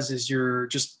basically does is you're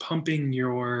just pumping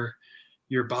your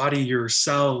body, your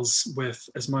cells with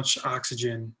as much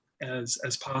oxygen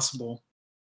as possible.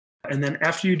 And then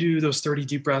after you do those 30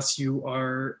 deep breaths, you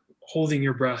are holding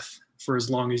your breath for as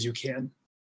long as you can.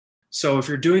 So if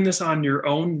you're doing this on your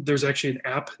own, there's actually an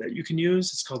app that you can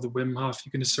use. It's called the Wim Hof.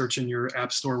 You can just search in your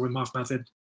app store, Wim Hof method.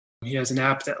 He has an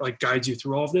app that like guides you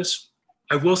through all of this.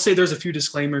 I will say there's a few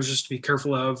disclaimers just to be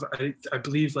careful of. I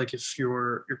believe like if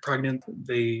you're pregnant,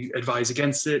 they advise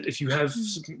against it. If you have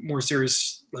more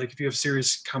serious, like if you have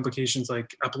serious complications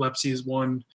like epilepsy is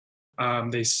one,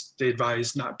 they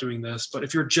advise not doing this. But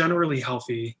if you're generally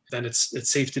healthy, then it's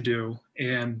safe to do.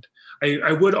 And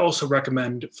I would also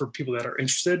recommend for people that are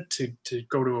interested to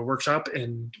go to a workshop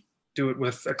and do it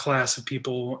with a class of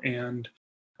people and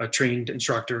a trained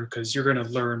instructor, because you're going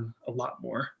to learn a lot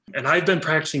more. And I've been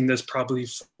practicing this probably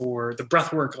for the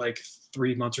breath work like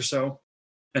 3 months or so.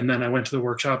 And then I went to the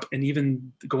workshop, and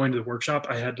even going to the workshop,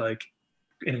 I had like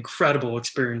an incredible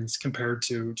experience compared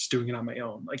to just doing it on my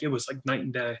own. Like it was like night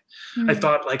and day. I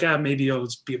thought like, maybe it'll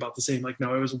be about the same. Like,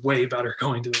 no, it was way better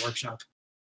going to the workshop.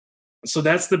 So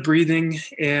that's the breathing.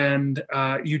 And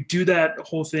you do that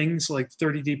whole thing. So like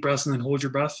 30 deep breaths and then hold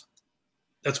your breath.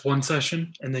 That's one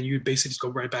session. And then you basically just go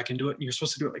right back into it. And you're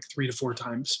supposed to do it like 3 to 4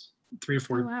 times, 3 to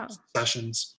 4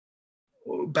 sessions.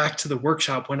 Back to the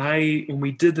workshop. When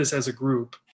we did this as a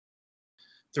group,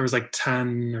 there was like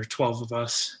 10 or 12 of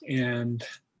us. And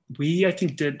we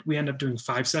end up doing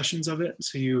 5 sessions of it.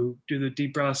 So you do the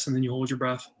deep breaths and then you hold your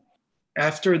breath.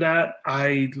 After that,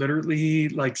 I literally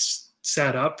like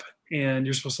sat up, and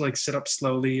you're supposed to like sit up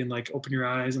slowly and like open your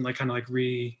eyes and like kind of like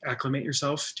reacclimate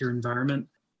yourself to your environment.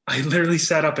 I literally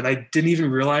sat up and I didn't even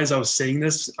realize I was saying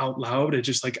this out loud. It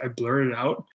just like, I blurted it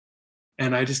out,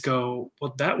 and I just go,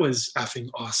 well, that was effing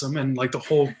awesome. And like the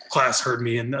whole class heard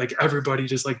me, and like everybody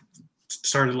just like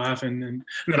started laughing. And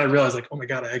then I realized like, oh my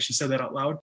God, I actually said that out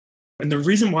loud. And the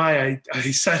reason why I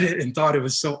said it and thought it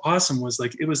was so awesome was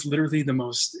like, it was literally the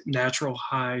most natural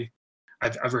high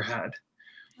I've ever had.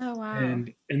 Oh, wow.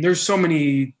 And there's so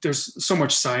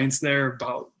much science there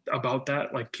about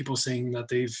that, like people saying that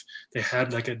they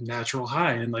had like a natural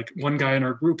high. And like one guy in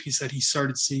our group, he said he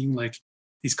started seeing like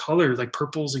these colors, like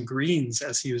purples and greens,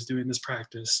 as he was doing this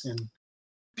practice. And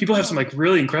people have some like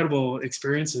really incredible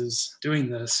experiences doing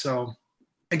this. So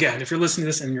again, if you're listening to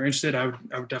this and you're interested, I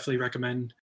would definitely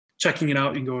recommend checking it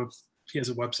out. You can go, he has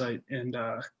a website, and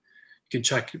you can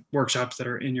check workshops that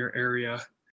are in your area.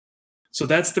 So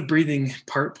that's the breathing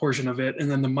portion of it. And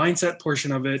then the mindset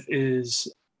portion of it is,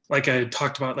 like I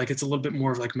talked about, like it's a little bit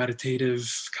more of like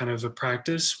meditative kind of a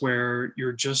practice where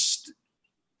you're just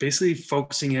basically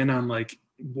focusing in on like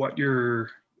what you're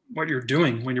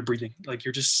doing when you're breathing. Like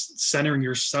you're just centering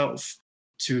yourself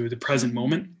to the present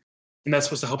moment. And that's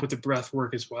supposed to help with the breath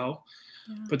work as well.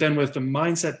 Yeah. But then with the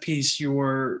mindset piece,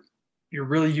 you're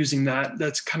really using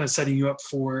that's kind of setting you up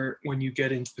for when you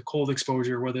get into the cold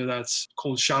exposure, whether that's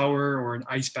cold shower or an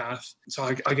ice bath.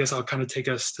 So I guess I'll kind of take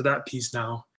us to that piece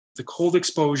now. The cold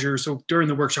exposure. So during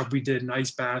the workshop, we did an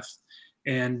ice bath,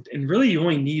 and really you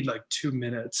only need like 2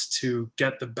 minutes to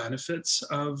get the benefits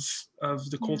of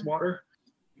the cold water.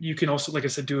 You can also, like I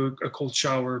said, do a cold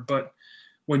shower, but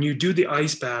when you do the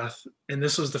ice bath, and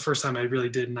this was the first time I really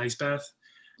did an ice bath,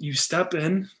 you step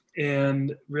in,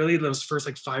 and really those first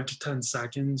like 5 to 10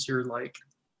 seconds, you're like,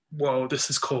 whoa, this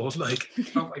is cold. Like,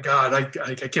 oh my God,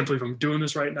 I can't believe I'm doing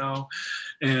this right now.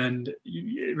 And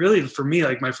really for me,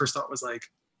 like my first thought was like,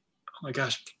 oh my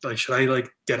gosh, like, should I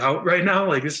like get out right now?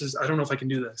 Like I don't know if I can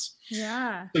do this.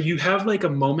 Yeah. So you have like a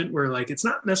moment where like, it's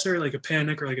not necessarily like a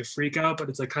panic or like a freak out, but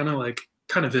it's like kind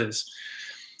of is.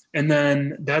 And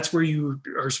then that's where you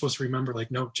are supposed to remember, like,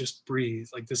 no, just breathe.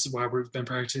 Like, this is why we've been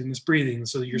practicing this breathing.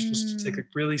 So you're supposed to take like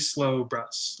really slow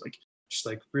breaths, like just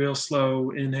like real slow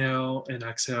inhale and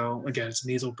exhale. Again, it's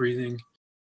nasal breathing.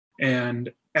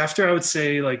 And after I would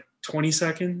say like 20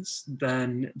 seconds,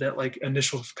 then that like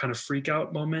initial kind of freak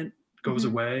out moment goes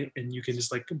away, and you can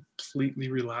just like completely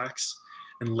relax.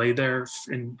 and lay there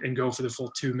and go for the full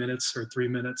 2 minutes or 3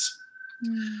 minutes.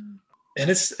 And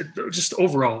it's just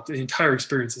overall, the entire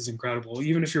experience is incredible.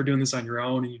 Even if you're doing this on your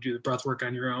own and you do the breath work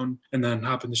on your own and then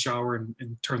hop in the shower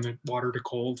and turn the water to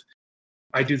cold.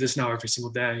 I do this now every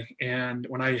single day. And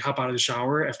when I hop out of the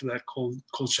shower after that cold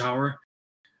shower,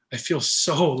 I feel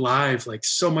so alive, like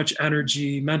so much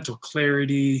energy, mental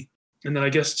clarity. And then I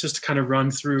guess just to kind of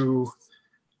run through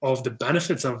all of the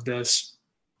benefits of this,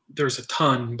 there's a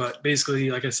ton, but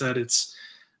basically, like I said, it's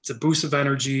a boost of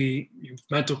energy,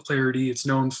 mental clarity. It's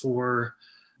known for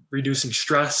reducing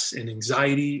stress and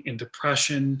anxiety and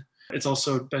depression. It's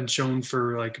also been shown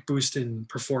for like boost in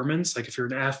performance. Like if you're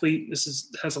an athlete,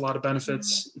 has a lot of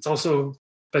benefits. It's also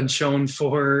been shown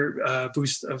for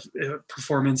boost of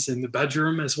performance in the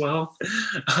bedroom as well.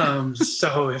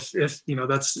 So if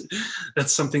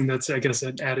that's something that's, I guess,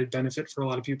 an added benefit for a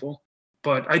lot of people.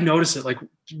 But I notice it like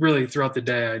really throughout the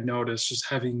day. I notice just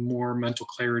having more mental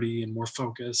clarity and more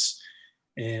focus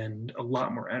and a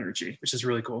lot more energy, which is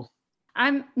really cool.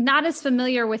 I'm not as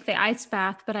familiar with the ice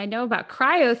bath, but I know about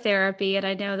cryotherapy, and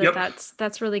I know that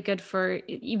that's really good for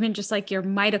even just like your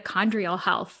mitochondrial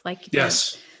health, like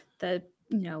the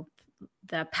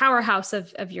powerhouse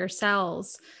of your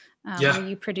cells, where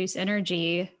you produce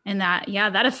energy, and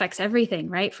that affects everything,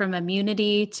 right? From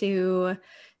immunity to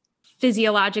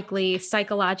physiologically,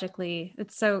 psychologically.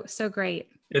 It's so great.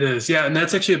 It is. Yeah. And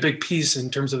that's actually a big piece in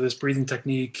terms of this breathing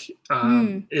technique,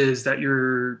 is that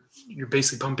you're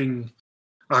basically pumping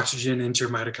oxygen into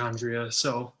your mitochondria.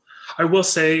 So I will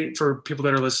say for people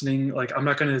that are listening, like, I'm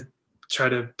not going to try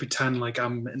to pretend like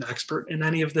I'm an expert in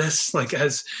any of this. Like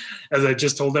as I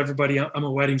just told everybody, I'm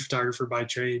a wedding photographer by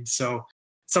trade. So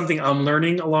something I'm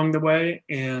learning along the way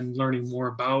and learning more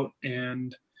about.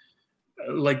 And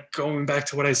like going back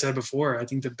to what I said before, I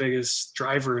think the biggest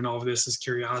driver in all of this is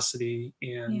curiosity.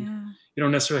 And you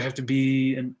don't necessarily have to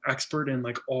be an expert in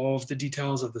like all of the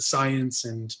details of the science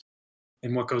and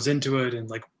what goes into it and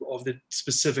like all of the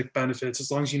specific benefits,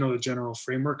 as long as you know the general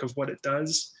framework of what it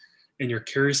does and you're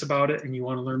curious about it and you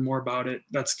want to learn more about it.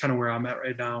 That's kind of where I'm at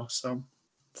right now. So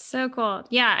cool.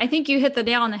 Yeah, I think you hit the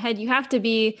nail on the head. You have to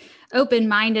be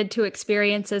open-minded to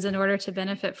experiences in order to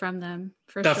benefit from them,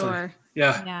 for sure.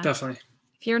 Yeah, definitely.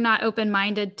 If you're not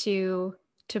open-minded to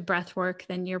breath work,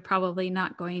 then you're probably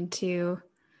not going to,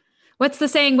 what's the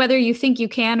saying? Whether you think you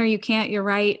can or you can't, you're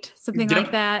right. Something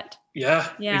like that. Yeah,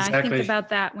 exactly. I think about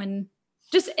that when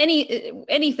just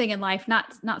anything in life,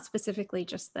 not specifically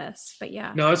just this, but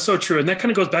yeah. No, it's so true. And that kind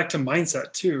of goes back to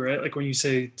mindset too, right? Like when you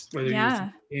say whether you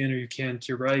can or you can't,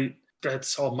 you're right.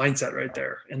 That's all mindset right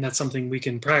there. And that's something we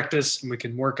can practice and we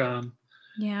can work on.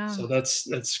 Yeah. So that's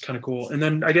kind of cool. And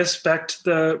then I guess back to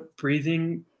the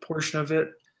breathing portion of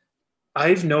it,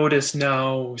 I've noticed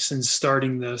now since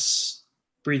starting this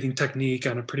breathing technique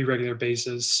on a pretty regular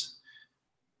basis,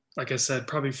 like I said,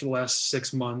 probably for the last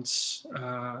 6 months,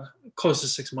 close to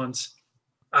 6 months,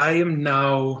 I am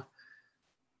now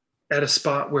at a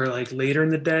spot where like later in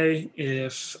the day,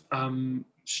 if I'm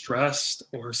stressed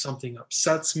or something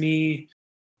upsets me,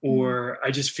 or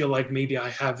I just feel like maybe I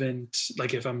haven't,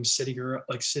 like if I'm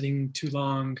sitting too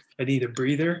long, I need a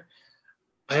breather,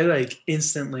 I like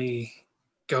instantly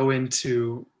go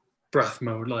into breath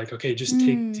mode. Like, okay, just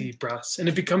take deep breaths. And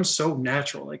it becomes so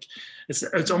natural. Like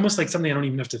it's almost like something I don't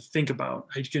even have to think about.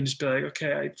 I can just be like,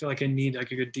 okay, I feel like I need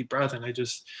like a good deep breath. And I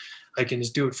can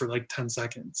just do it for like 10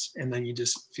 seconds and then you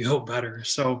just feel better.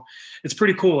 So it's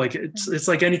pretty cool. Like it's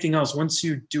like anything else. Once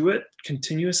you do it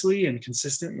continuously and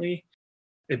consistently,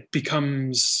 it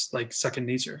becomes like second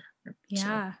nature.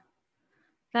 Yeah. So.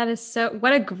 That is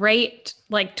what a great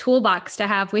like toolbox to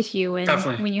have with you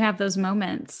when you have those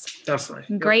moments.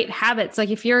 Definitely. Great habits. Like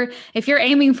if you're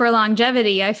aiming for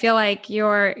longevity, I feel like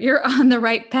you're on the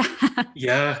right path.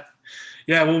 Yeah.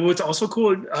 Yeah. Well, what's also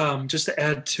cool, just to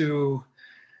add to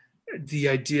the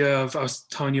idea of, I was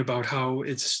telling you about how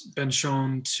it's been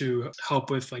shown to help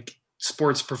with like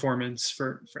sports performance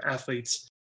for athletes.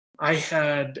 I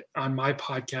had on my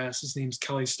podcast, his name's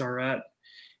Kelly Starrett.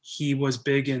 He was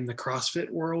big in the CrossFit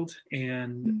world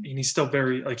and he's still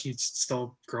he's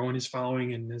still growing his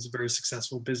following and has a very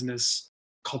successful business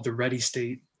called The Ready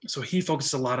State. So he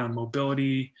focuses a lot on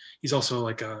mobility. He's also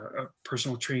like a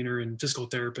personal trainer and physical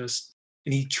therapist,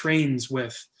 and he trains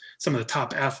with some of the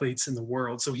top athletes in the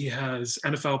world. So he has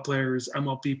NFL players,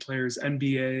 MLB players,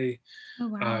 NBA,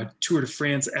 Tour de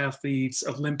France athletes,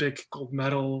 Olympic gold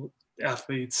medal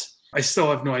athletes. I still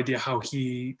have no idea how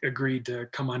he agreed to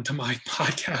come onto my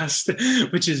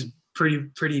podcast, which is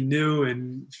pretty new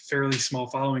and fairly small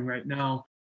following right now.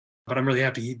 But I'm really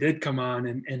happy he did come on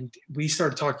and we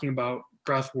started talking about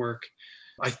breath work.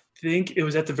 I think it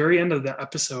was at the very end of the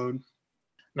episode.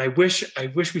 And I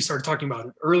wish we started talking about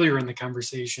it earlier in the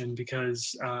conversation,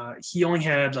 because he only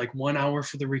had like 1 hour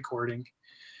for the recording,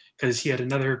 because he had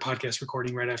another podcast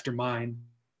recording right after mine.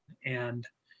 And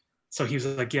so he was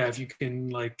like, yeah, if you can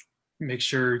like make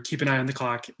sure, keep an eye on the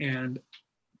clock. And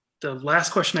the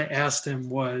last question I asked him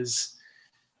was,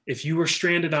 if you were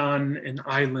stranded on an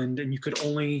island and you could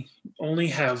only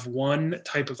have one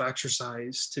type of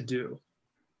exercise to do,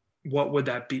 what would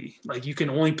that be? Like, you can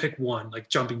only pick one, like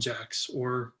jumping jacks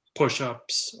or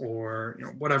push-ups, or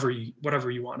whatever you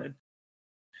wanted.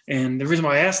 And the reason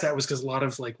why I asked that was because a lot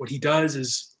of like what he does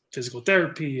is physical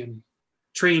therapy and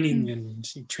training, and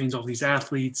he trains all these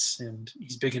athletes, and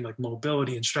he's big in like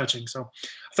mobility and stretching. So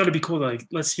I thought it'd be cool to like,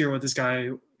 let's hear what this guy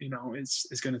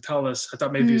is going to tell us. I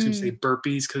thought maybe he was going to say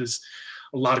burpees, because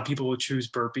a lot of people would choose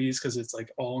burpees because it's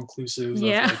like all inclusive.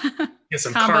 Yeah. Of like, get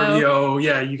some Combo. cardio.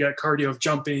 Yeah, you got cardio of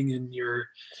jumping, and you're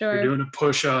Sure. doing a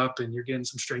push up, and you're getting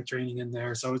some strength training in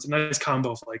there. So it's a nice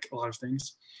combo of like a lot of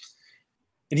things.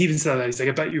 And he even said that, he's like,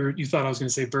 I bet you thought I was going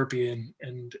to say burpee,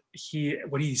 and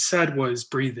what he said was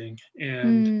breathing.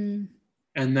 And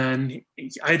then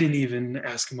I didn't even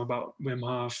ask him about Wim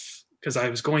Hof, because I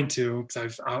was going to,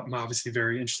 because I'm obviously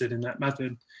very interested in that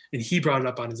method. And he brought it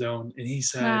up on his own, and he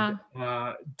said,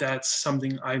 that's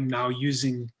something I'm now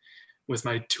using with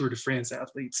my Tour de France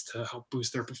athletes to help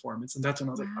boost their performance. And that's when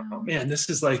I was like, oh man, this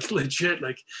is like legit.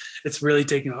 Like, it's really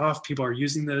taking off. People are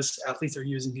using this. Athletes are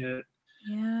using it.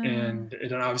 Yeah. And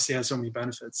it obviously has so many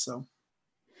benefits. So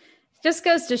just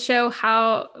goes to show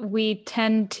how we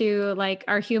tend to, like,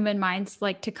 our human minds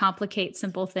like to complicate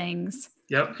simple things.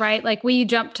 Yep. Right? Like, we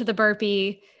jump to the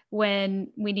burpee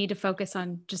when we need to focus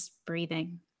on just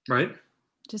breathing. Right.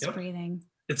 Just breathing.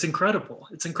 It's incredible.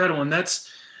 It's incredible. And that's,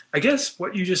 I guess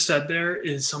what you just said there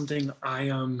is something I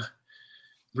am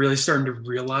really starting to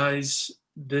realize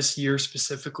this year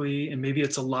specifically. And maybe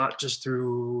it's a lot just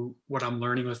through what I'm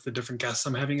learning with the different guests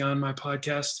I'm having on my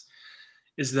podcast,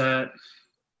 is that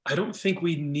I don't think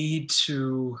we need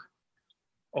to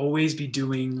always be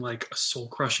doing like a soul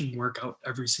crushing workout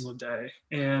every single day.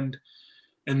 And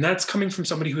that's coming from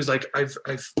somebody who's like, I've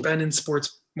been in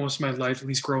sports most of my life, at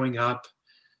least growing up,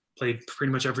 played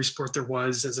pretty much every sport there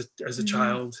was as a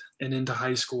child and into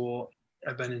high school.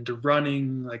 I've been into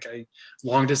running,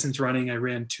 long distance running. I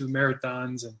ran 2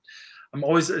 marathons, and I'm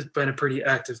always been a pretty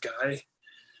active guy.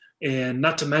 And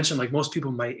not to mention, like, most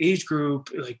people in my age group,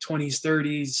 like 20s,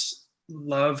 30s,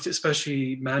 loved,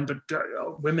 especially men, but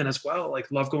women as well,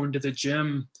 like, love going to the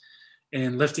gym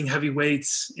and lifting heavy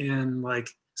weights. And like,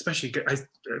 especially, I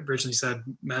originally said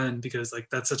men because like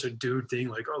that's such a dude thing.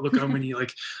 Like, oh, look how many,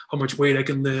 like, how much weight I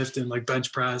can lift, and like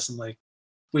bench press, and like,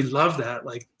 we love that.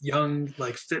 Like, young,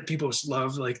 like, fit people just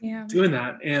love doing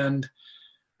that. And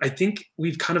I think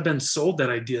we've kind of been sold that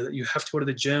idea that you have to go to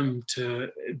the gym to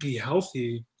be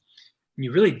healthy. And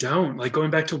you really don't. Like,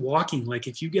 going back to walking, like,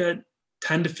 if you get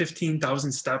 10 to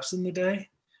 15,000 steps in the day,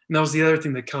 and that was the other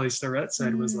thing that Kelly Starrett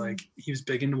said, was like, he was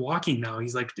big into walking now.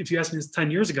 He's like, if you asked me this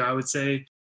 10 years ago, I would say,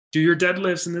 do your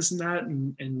deadlifts and this and that.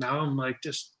 And now I'm like,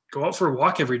 just go out for a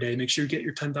walk every day. Make sure you get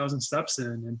your 10,000 steps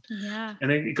in.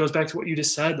 And it goes back to what you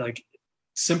just said, like,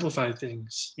 simplify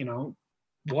things,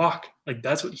 walk. Like,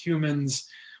 that's what humans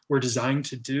were designed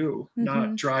to do,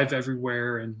 not drive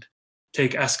everywhere and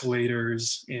take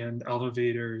escalators and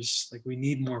elevators. Like, we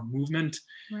need more movement.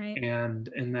 Right. And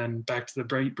then back to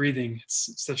the breathing.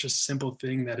 It's such a simple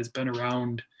thing that has been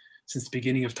around since the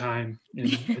beginning of time. And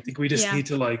I think we just need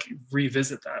to like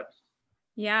revisit that.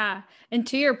 Yeah. And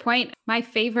to your point, my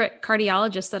favorite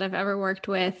cardiologist that I've ever worked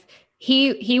with,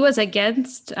 he was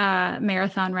against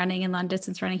marathon running and long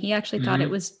distance running. He actually thought it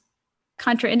was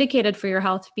contraindicated for your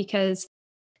health because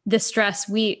the stress,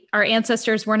 our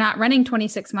ancestors were not running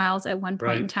 26 miles at one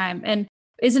point in time. And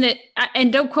isn't it,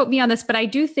 and don't quote me on this, but I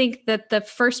do think that the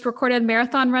first recorded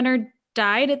marathon runner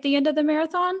died at the end of the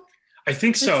marathon. I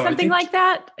think so. Something like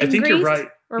that. I think Greece, you're right.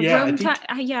 Or yeah,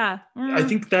 Rome. I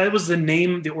think that was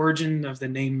the origin of the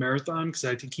name marathon, because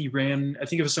I think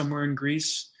it was somewhere in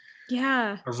Greece.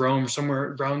 Yeah. Or Rome,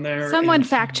 somewhere around there. Someone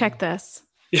fact check this.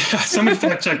 Yeah, somebody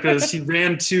fact check this. He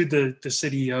ran to the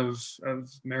city of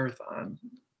Marathon.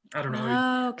 I don't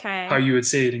know how you would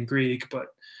say it in Greek, but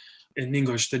in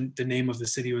English, the name of the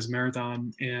city was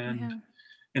Marathon.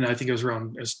 And I think it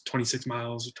was 26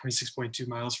 miles or 26.2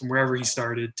 miles from wherever he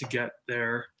started to get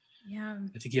there. Yeah.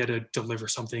 I think he had to deliver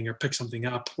something or pick something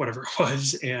up, whatever it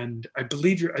was. And I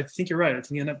think you're right. I think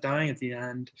he ended up dying at the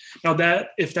end. Now,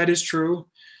 if that is true,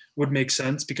 would make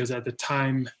sense, because at the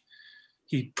time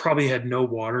he probably had no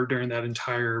water during that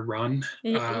entire run,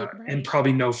 and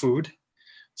probably no food.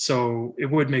 So it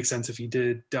would make sense if he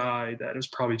did die, that it was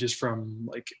probably just from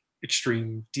like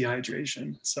extreme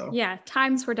dehydration. So yeah,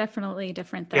 times were definitely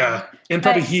different then. yeah, and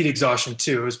probably heat exhaustion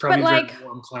too. It was probably very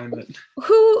warm climate.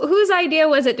 Whose idea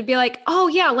was it to be like, oh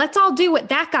yeah, let's all do what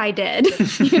that guy did?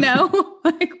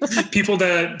 Like, people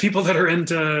that are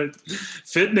into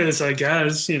fitness, I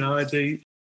guess, they,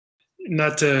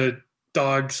 not to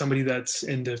dog somebody that's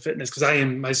into fitness, because I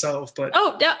am myself, but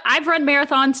I've run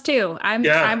marathons too.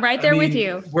 I'm right there with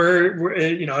you. We're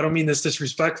I don't mean this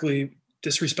disrespectfully,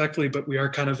 but we are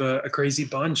kind of a crazy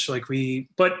bunch.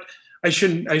 But I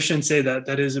shouldn't say that.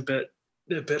 That is a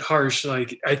bit harsh.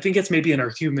 Like, I think it's maybe in our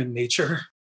human nature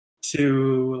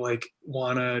to like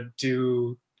want to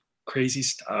do crazy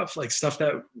stuff, like stuff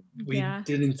that we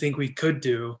didn't think we could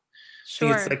do. Sure.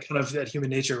 I think it's like kind of that human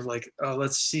nature of like, oh,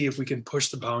 let's see if we can push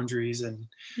the boundaries and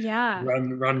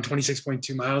run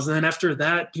 26.2 miles. And then after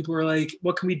that, people were like,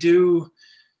 what can we do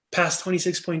past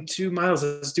 26.2 miles?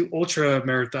 Let's do ultra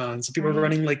marathons. So people are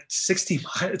running like 60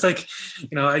 miles. It's like,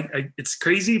 it's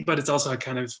crazy, but it's also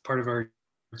kind of part of our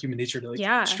human nature to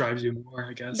like strive to do more,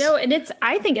 I guess. No, and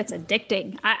I think it's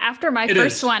addicting. After my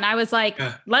first one, I was like,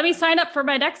 let me sign up for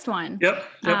my next one. Yep.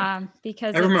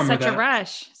 Because it's such a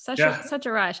rush, such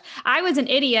a rush. I was an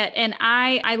idiot, and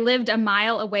I lived a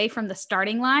mile away from the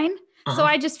starting line. So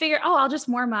I just figured, I'll just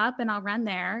warm up and I'll run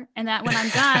there. And that when I'm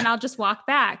done, I'll just walk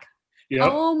back. Yep.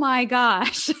 Oh my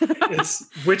gosh.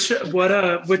 Which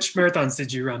marathons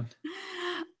did you run?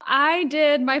 I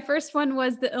did. My first one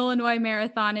was the Illinois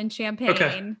Marathon in Champaign.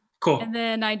 Okay, cool. And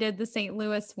then I did the St.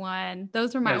 Louis one.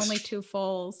 Those were my only two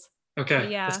fulls. Okay,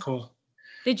 that's cool.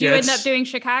 Did you end up doing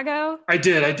Chicago? I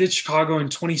did. I did Chicago in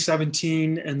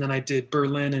 2017, and then I did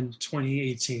Berlin in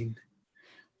 2018.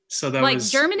 So that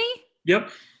was Germany?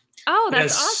 Yep. Oh,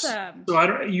 that's awesome.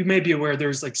 So you may be aware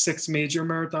there's like 6 major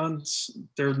marathons.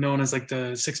 They're known as like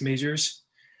the 6 majors.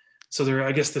 So they're,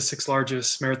 I guess, the 6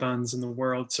 largest marathons in the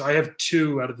world. So I have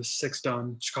 2 out of the 6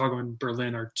 done. Chicago and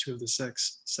Berlin are 2 of the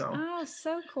 6. So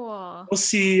so cool. We'll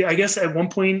see. I guess at one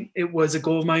point it was a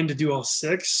goal of mine to do all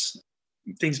 6.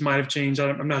 Things might have changed.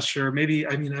 I'm not sure. Maybe,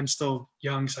 I'm still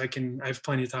young, so I have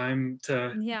plenty of time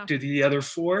to do the other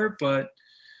 4. But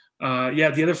the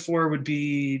other 4 would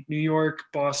be New York,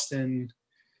 Boston,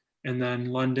 and then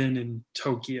London and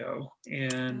Tokyo.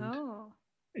 And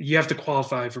you have to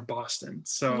qualify for Boston.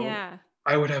 So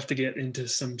I would have to get into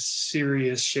some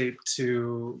serious shape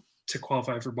to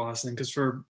qualify for Boston. Because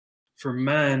for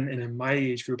men and in my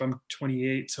age group, I'm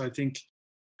 28. So I think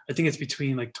it's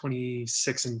between like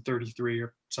 26 and 33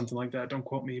 or something like that. Don't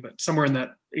quote me, but somewhere in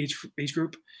that age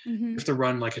group, you have to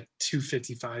run like a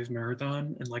 2:55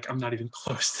 marathon. And like, I'm not even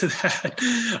close to that.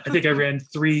 I think I ran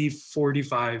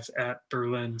 3:45 at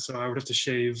Berlin. So I would have to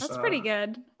shave. That's pretty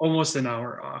good. Almost an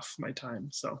hour off my time.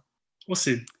 So we'll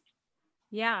see.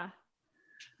 Yeah.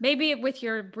 Maybe with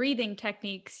your breathing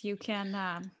techniques, you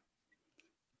can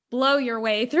blow your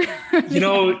way through.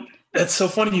 That's so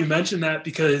funny you mentioned that,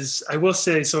 because I will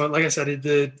say, so like I said,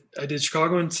 I did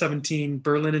Chicago in 17,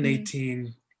 Berlin in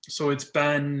 18. So it's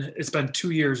been 2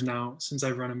 years now since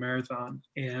I've run a marathon,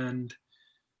 and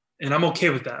I'm okay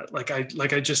with that. Like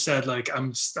I just said, like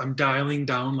I'm dialing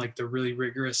down like the really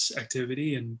rigorous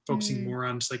activity and focusing more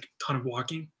on just like a ton of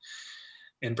walking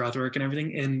and breath work and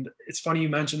everything. And it's funny you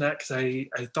mentioned that, because I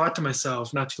thought to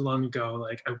myself not too long ago,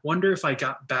 like, I wonder if I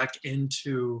got back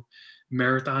into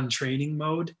marathon training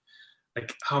mode,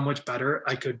 like how much better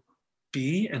I could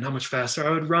be and how much faster I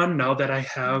would run now that I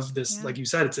have this, like you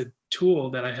said, it's a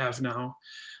tool that I have now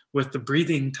with the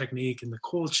breathing technique and the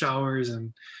cold showers.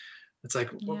 And it's like,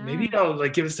 well, maybe I'll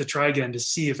like give this a try again to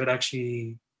see if it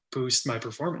actually boosts my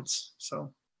performance.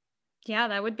 So yeah,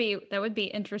 that would be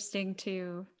interesting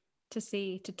to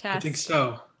see, to test. I think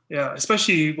so. Yeah.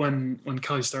 Especially when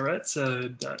Kelly Starrett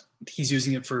said that he's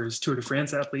using it for his Tour de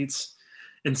France athletes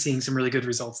and seeing some really good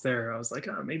results there. I was like,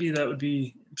 oh, maybe that would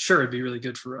be, it'd be really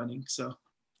good for running. So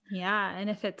yeah.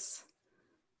 And if it's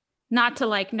not to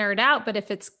like nerd out, but if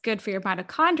it's good for your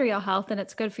mitochondrial health and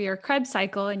it's good for your Krebs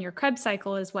cycle, and your Krebs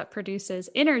cycle is what produces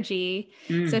energy.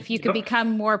 So if you could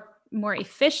become more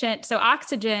efficient. So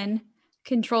oxygen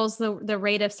controls the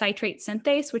rate of citrate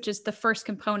synthase, which is the first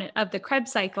component of the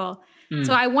Krebs cycle.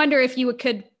 So I wonder if you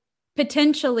could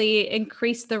potentially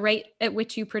increase the rate at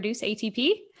which you produce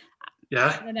ATP.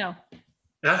 Yeah. I don't know.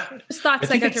 Yeah. Just thoughts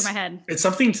that go through my head. It's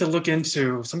something to look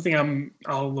into, something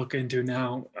I'll look into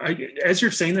now. As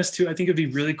you're saying this too, I think it'd be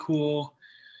really cool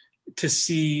to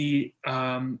see,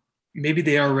 maybe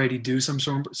they already do some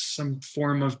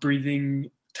form of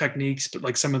breathing techniques, but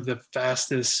like some of the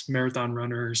fastest marathon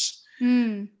runners,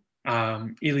 Eliud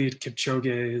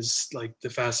Kipchoge is like the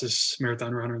fastest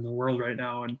marathon runner in the world right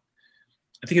now. And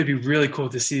I think it'd be really cool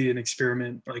to see an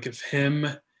experiment like of him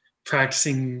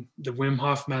practicing the Wim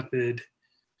Hof method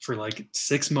for like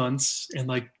 6 months, and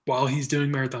like while he's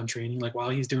doing marathon training, like while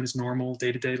he's doing his normal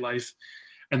day-to-day life,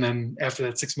 and then after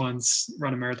that 6 months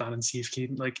run a marathon and see if he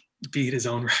can like beat his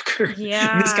own record.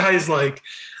 And this guy Yeah. is like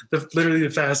literally the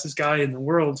fastest guy in the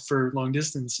world for long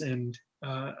distance, and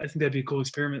I think that'd be a cool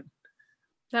experiment.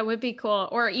 That would be cool.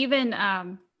 Or even,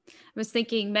 I was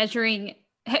thinking measuring,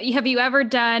 have you ever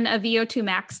done a VO2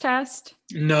 max test?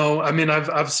 No, I mean,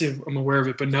 I'm aware of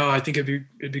it, but no, I think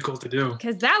it'd be cool to do.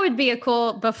 Because that would be a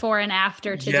cool before and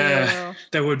after to Yeah,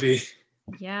 that would be. do.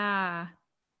 Yeah.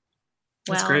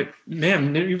 That's Well, great.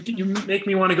 Man, you make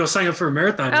me want to go sign up for a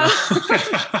marathon now.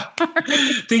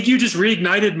 I think you just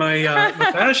reignited my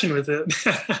passion with it.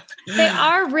 they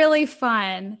are really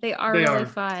fun. They are They really are.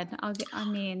 fun. I'll give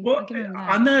them that.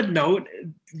 On that note,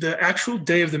 the actual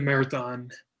day of the marathon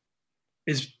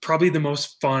is probably the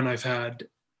most fun I've had,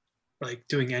 like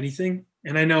doing anything.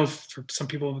 And I know for some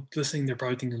people listening, they're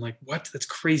probably thinking like, what? That's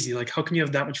crazy. Like, how can you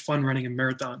have that much fun running a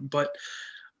marathon? But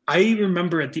I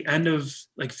remember at the end of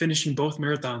like finishing both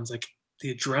marathons, like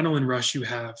the adrenaline rush you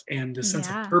have and the sense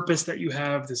Yeah. of purpose that you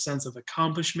have, the sense of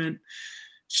accomplishment.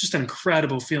 It's just an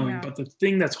incredible feeling. Yeah. But the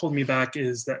thing that's holding me back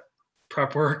is that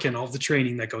prep work and all the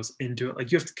training that goes into it.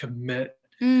 Like you have to commit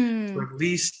for at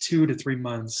least 2 to 3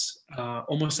 months,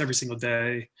 almost every single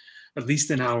day, at least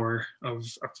an hour of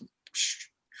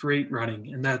straight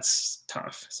running. And that's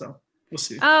tough. So we'll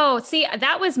see. Oh, see,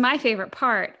 that was my favorite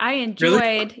part. I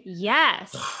enjoyed,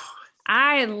 yes.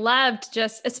 I loved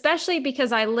especially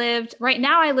because right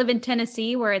now I live in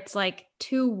Tennessee where it's like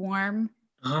too warm.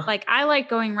 Uh-huh. Like I like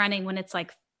going running when it's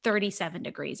like 37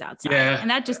 degrees outside. Yeah, and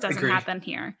that just doesn't agree. happen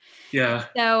here. Yeah.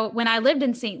 So when I lived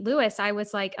in St. Louis, I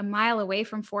was like a mile away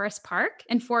from Forest Park,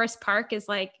 and Forest Park is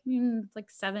like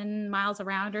 7 miles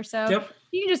around or so. Yep.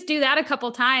 You can just do that a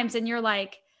couple times and you're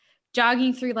like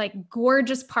jogging through like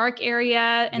gorgeous park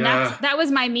area. And that was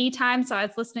my me time. So I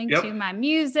was listening to my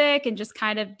music and just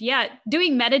kind of,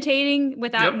 doing meditating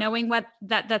without knowing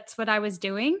that's what I was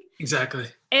doing. Exactly.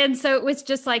 And so it was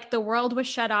just like the world was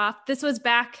shut off. This was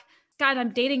back, God,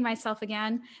 I'm dating myself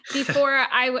again. Before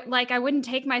I wouldn't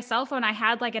take my cell phone. I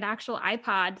had like an actual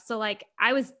iPod. So like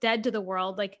I was dead to the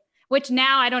world, like, which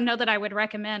now I don't know that I would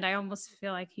recommend. I almost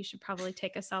feel like you should probably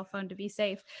take a cell phone to be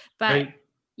safe. But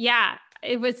yeah,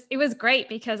 it was great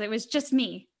because it was just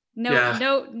me.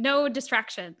 No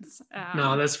distractions.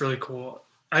 No, that's really cool.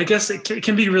 I guess it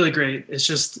can be really great.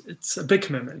 It's a big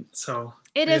commitment. So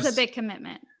it is a big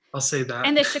commitment. I'll say that.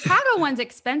 And the Chicago one's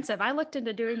expensive. I looked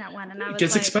into doing that one and I was it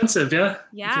gets expensive. Yeah.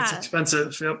 Yeah. It's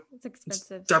expensive. Yep. It's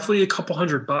expensive. It's definitely a couple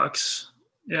 $100.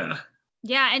 Yeah.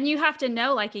 Yeah. And you have to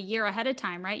know like a year ahead of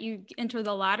time, right? You enter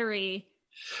the lottery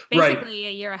basically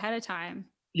a year ahead of time.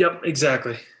 Yep,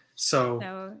 exactly.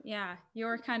 So yeah,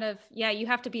 you're kind of, you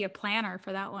have to be a planner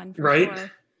for that one. Right.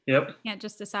 Sure. Yep. You can't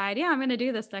just decide, I'm going to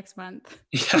do this next month.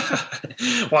 Yeah.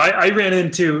 Well, I ran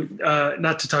into,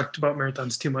 not to talk about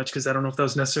marathons too much, because I don't know if that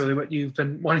was necessarily what you've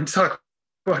been wanting to talk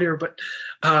about here, but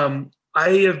I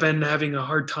have been having a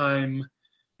hard time.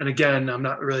 And again, I'm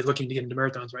not really looking to get into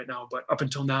marathons right now, but up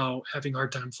until now, having a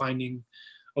hard time finding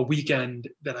a weekend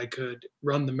that I could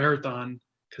run the marathon.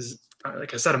 Because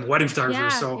like I said, I'm a wedding photographer,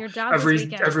 so your job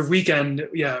every weekend,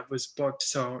 was booked.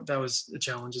 So that was a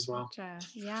challenge as well. Gotcha.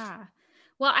 Yeah.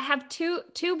 Well, I have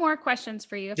two more questions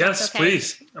for you. If Yes, that's okay.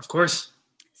 Please. Of course.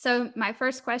 So my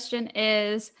first question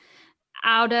is,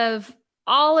 out of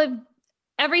all of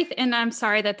everything, and I'm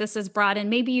sorry that this is broad and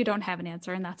maybe you don't have an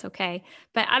answer and that's okay,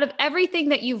 but out of everything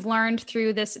that you've learned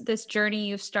through this journey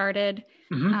you've started,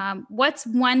 what's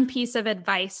one piece of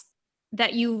advice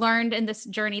that you learned in this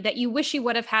journey that you wish you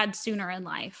would have had sooner in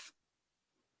life?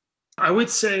 I would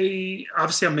say,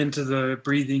 obviously, I'm into the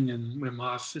breathing, and Wim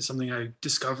Hof is something I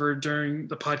discovered during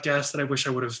the podcast that I wish I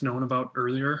would have known about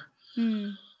earlier.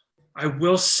 I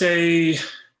will say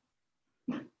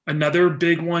another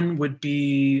big one would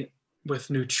be with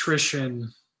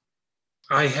nutrition.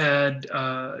 I had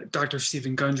Dr.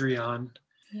 Stephen Gundry on,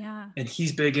 and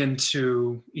he's big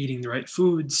into eating the right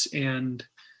foods, and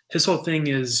his whole thing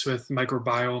is with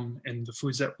microbiome and the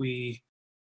foods that we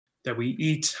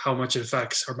eat, how much it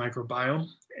affects our microbiome,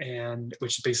 and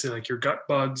which is basically like your gut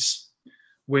bugs,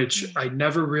 which I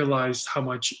never realized how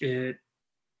much it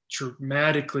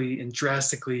dramatically and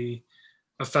drastically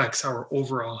affects our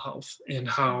overall health, and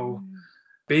how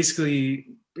basically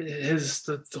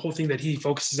the whole thing that he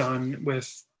focuses on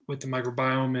with the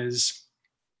microbiome is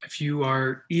if you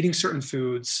are eating certain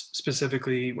foods,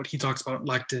 specifically what he talks about,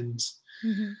 lectins,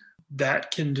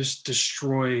 that can just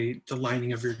destroy the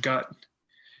lining of your gut,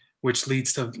 which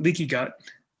leads to leaky gut,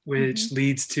 which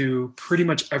leads to pretty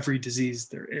much every disease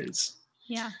there is.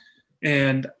 Yeah.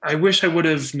 And I wish I would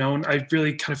have known. I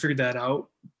really kind of figured that out.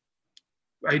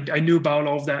 I knew about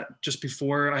all of that just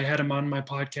before I had him on my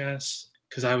podcast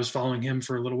because I was following him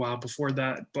for a little while before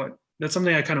that. But that's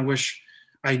something I kind of wish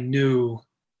I knew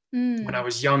when I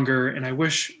was younger. And I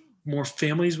wish more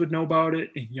families would know about it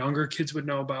and younger kids would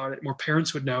know about it. More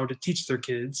parents would know to teach their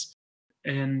kids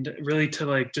and really to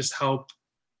like just help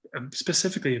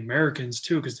specifically Americans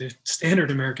too, because the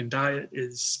standard American diet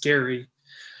is scary.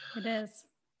 It is.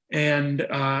 And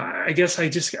I guess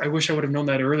I wish I would have known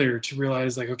that earlier to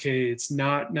realize like, okay, it's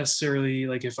not necessarily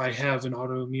like if I have an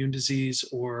autoimmune disease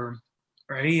or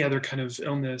any other kind of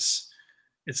illness,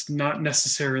 it's not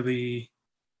necessarily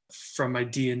from my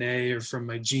DNA or from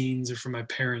my genes or from my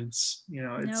parents. You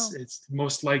know, it's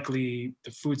most likely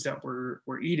the foods that we're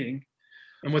eating.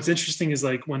 And what's interesting is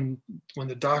like when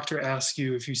the doctor asks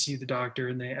you, if you see the doctor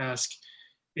and they ask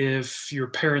if your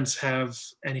parents have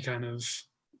any kind of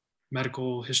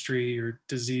medical history or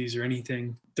disease or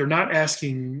anything, they're not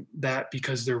asking that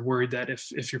because they're worried that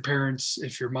if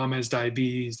your mom has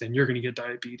diabetes, then you're going to get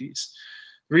diabetes.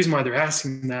 The reason why they're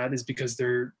asking that is because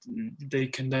they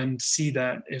can then see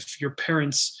that if your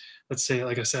parents, let's say,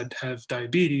 like I said, have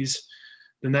diabetes,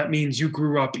 then that means you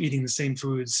grew up eating the same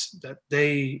foods that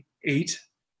they ate,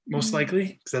 most likely,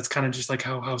 because that's kind of just like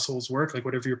how households work. Like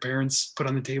whatever your parents put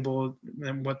on the table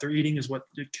and what they're eating is what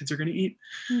your kids are going to eat.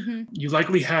 You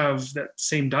likely have that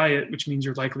same diet, which means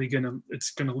you're likely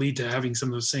it's going to lead to having some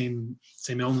of those same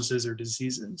illnesses or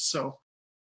diseases. So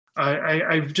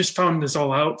I just found this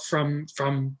all out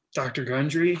from Dr.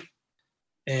 Gundry,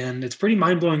 and it's pretty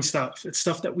mind-blowing stuff. It's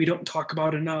stuff that we don't talk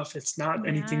about enough. It's not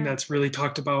anything that's really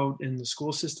talked about in the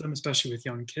school system, especially with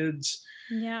young kids.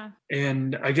 Yeah.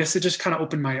 And I guess it just kind of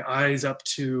opened my eyes up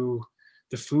to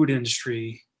the food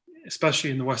industry,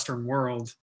 especially in the Western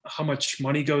world, how much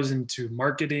money goes into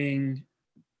marketing,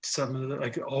 some of the,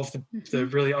 like all of the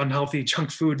really unhealthy junk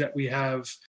food that we have.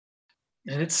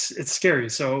 And it's scary.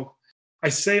 So I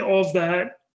say all of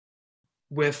that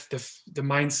with the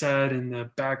mindset and the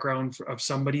background of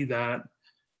somebody that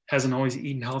hasn't always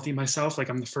eaten healthy myself. Like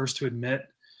I'm the first to admit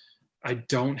I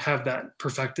don't have that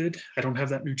perfected. I don't have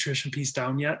that nutrition piece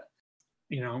down yet.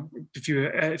 You know,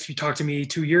 if you talked to me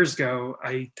 2 years ago,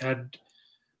 I had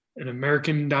an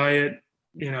American diet,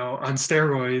 you know, on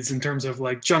steroids in terms of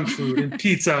like junk food and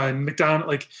pizza and McDonald's.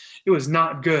 Like it was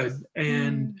not good.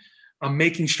 And I'm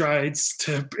making strides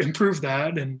to improve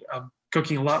that. And I'm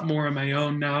cooking a lot more on my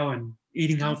own now and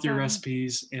eating healthier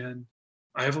recipes. And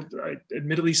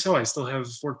admittedly so, I still have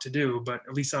work to do, but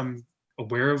at least I'm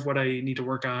aware of what I need to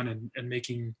work on and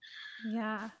making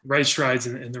right strides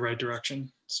in the right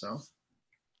direction. So,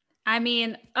 I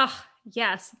mean,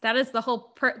 yes, that is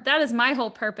that is my whole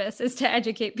purpose, is to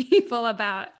educate people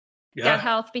about gut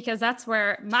health, because that's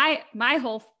where my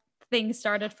whole thing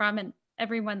started from. And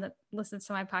everyone that listens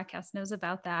to my podcast knows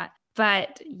about that.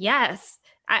 But yes,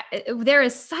 there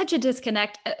is such a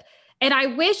disconnect. And I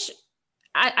wish,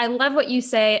 I love what you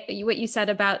said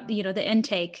about, you know, the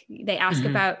intake. They ask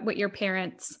about what your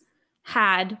parents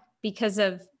had because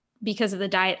of the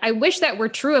diet. I wish that were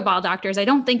true of all doctors. I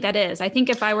don't think that is. I think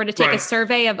if I were to take a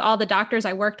survey of all the doctors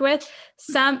I worked with,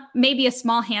 maybe a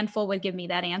small handful would give me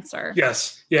that answer.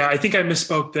 Yes. Yeah. I think I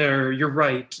misspoke there. You're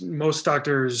right. Most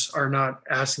doctors are not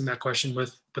asking that question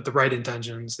with the right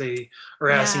intentions. They are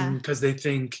asking because they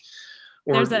think,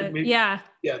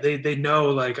 they know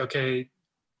like, okay,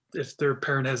 if their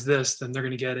parent has this, then they're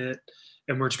going to get it.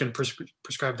 And we're just going to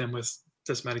prescribe them with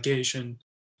this medication.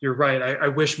 You're right. I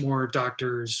wish more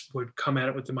doctors would come at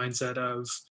it with the mindset of,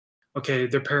 okay,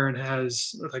 their parent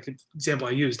has, like an example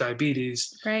I use,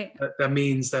 diabetes. Right. That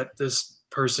means that this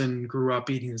person grew up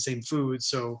eating the same food.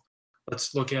 So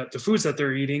let's look at the foods that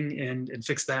they're eating and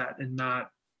fix that, and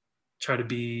not try to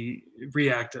be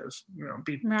reactive, you know,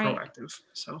 be proactive.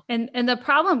 So, and the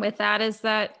problem with that is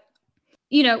that,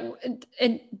 you know,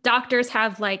 and doctors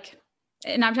have like,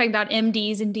 and I'm talking about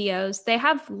MDs and DOs, they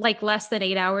have like less than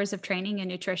 8 hours of training in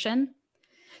nutrition.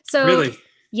 So really?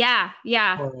 Yeah.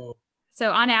 Oh.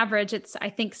 So on average, it's,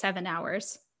 I think, 7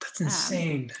 hours. That's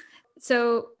insane.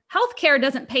 So healthcare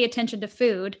doesn't pay attention to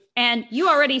food. And you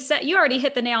already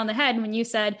hit the nail on the head when you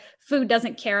said food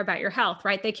doesn't care about your health,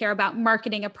 right? They care about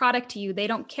marketing a product to you. They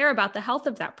don't care about the health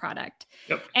of that product.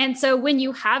 Yep. And so when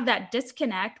you have that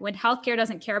disconnect, when healthcare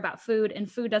doesn't care about food and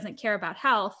food doesn't care about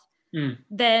health,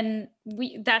 then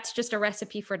that's just a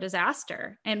recipe for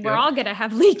disaster. And we're all going to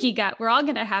have leaky gut. We're all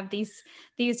going to have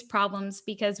these problems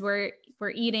because we're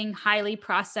eating highly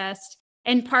processed.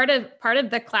 And part of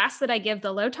the class that I give,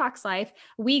 the Low Tox Life,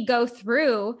 we go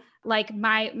through like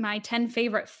my 10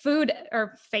 favorite food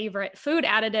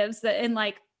additives that in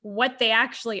like what they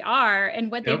actually are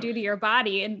and what they Yep. do to your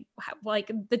body, and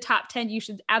like the top 10 you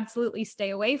should absolutely stay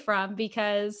away from,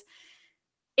 because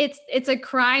it's a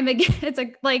crime again. It's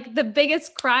like the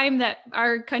biggest crime that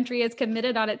our country has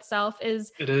committed on itself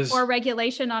is It is. poor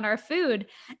regulation on our food.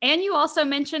 And you also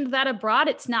mentioned that abroad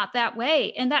it's not that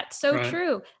way, and that's so Right.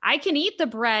 true. I can eat the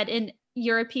bread in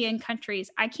European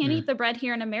countries. I can't eat the bread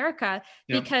here in America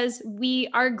Yep. because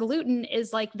our gluten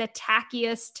is like the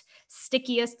tackiest,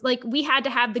 stickiest. Like we had to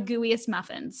have the gooeyest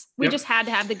muffins. We Yep. just had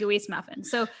to have the gooeyest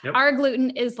muffins. So Yep. our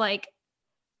gluten is like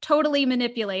totally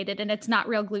manipulated, and it's not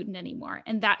real gluten anymore.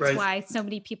 And that's Right. why so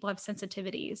many people have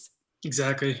sensitivities.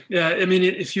 Exactly. Yeah. I mean,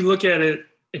 if you look at it,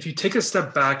 if you take a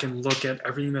step back and look at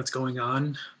everything that's going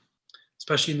on,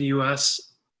 especially in the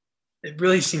US, it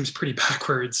really seems pretty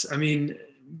backwards. I mean,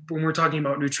 when we're talking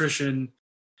about nutrition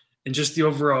and just the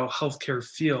overall healthcare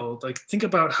field, like think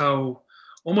about how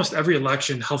almost every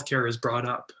election healthcare is brought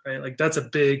up, right? Like that's a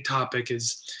big topic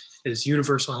is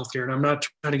universal healthcare. And I'm not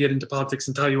trying to get into politics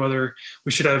and tell you whether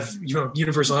we should have,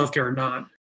 universal healthcare or not.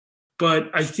 But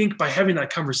I think by having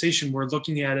that conversation, we're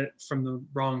looking at it from the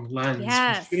wrong lens.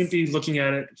 Yes. We shouldn't be looking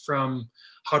at it from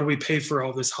how do we pay for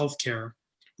all this healthcare?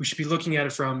 We should be looking at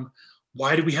it from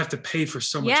why do we have to pay for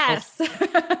so much healthcare?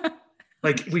 Yes.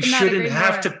 Like we Could not shouldn't agree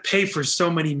have more. to pay for so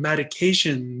many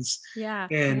medications. Yeah.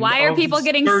 And Why are all people these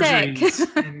getting sick?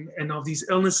 surgeries and all these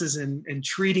illnesses and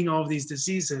treating all of these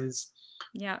diseases.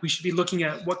 Yeah. We should be looking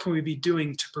at what can we be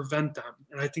doing to prevent them.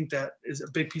 And I think that is a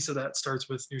big piece of that starts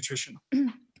with nutrition.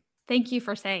 Thank you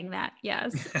for saying that.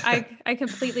 Yes, I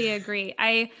completely agree.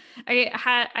 I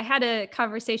had a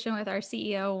conversation with our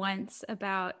CEO once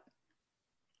about,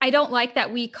 I don't like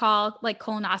that we call like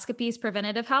colonoscopies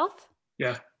preventative health.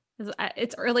 Yeah.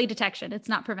 It's early detection. It's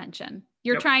not prevention.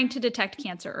 You're Yep. trying to detect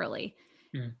cancer early.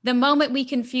 Mm. The moment we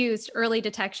confused early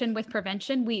detection with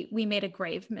prevention, we made a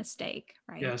grave mistake,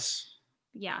 right? Yes.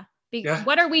 Yeah. Yeah.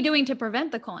 What are we doing to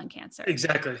prevent the colon cancer?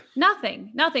 Exactly.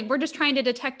 Nothing. We're just trying to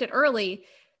detect it early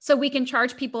so we can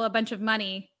charge people a bunch of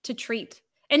money to treat,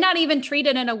 and not even treat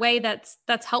it in a way that's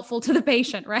helpful to the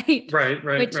patient, right? Right.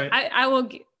 Which I will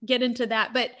get into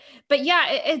that. But yeah,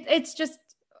 it's just,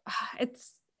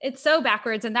 it's so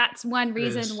backwards. And that's one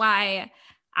reason why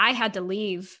I had to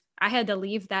leave. I had to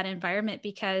leave that environment,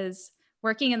 because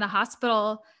working in the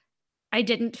hospital, I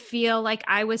didn't feel like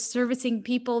I was servicing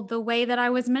people the way that I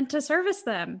was meant to service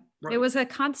them. Right. It was a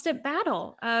constant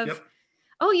battle of, Yep.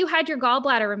 oh, you had your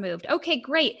gallbladder removed. Okay,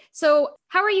 great. So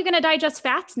how are you going to digest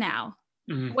fats now?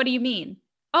 Mhm. What do you mean?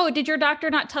 Oh, did your doctor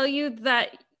not tell you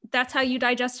that that's how you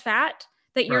digest fat?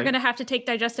 That you're Right. going to have to take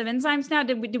digestive enzymes now?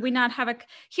 Did we not have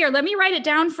here, let me write it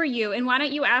down for you. And why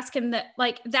don't you ask him that?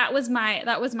 Like, that was my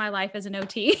life as an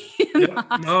OT. Yep.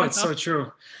 No, it's so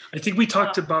true. I think we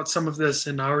talked about some of this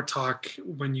in our talk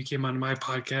when you came on my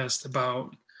podcast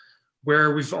about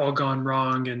where we've all gone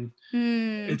wrong. And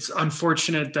it's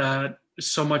unfortunate that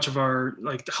so much of our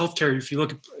like the healthcare,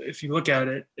 if you look at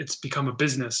it, it's become a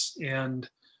business, and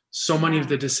so many of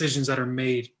the decisions that are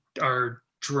made are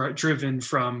driven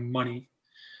from money.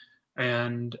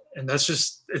 And that's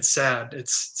just, it's sad.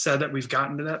 It's sad that we've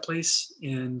gotten to that place,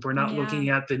 and we're not looking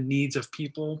at the needs of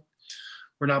people.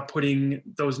 We're not putting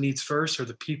those needs first or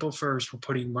the people first. We're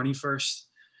putting money first.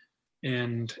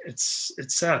 And it's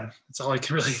sad. That's all I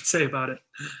can really say about it.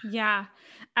 Yeah.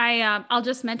 I'll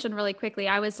just mention really quickly,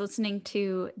 I was listening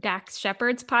to Dax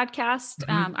Shepard's podcast,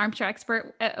 Armchair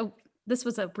Expert. This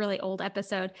was a really old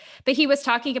episode, but he was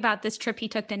talking about this trip he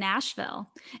took to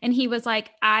Nashville. And he was like,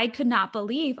 I could not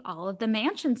believe all of the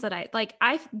mansions that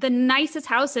the nicest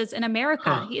houses in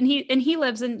America. Huh. And he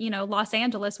lives in, Los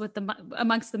Angeles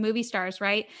amongst the movie stars.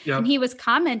 Right. Yep. And he was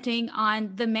commenting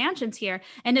on the mansions here.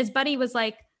 And his buddy was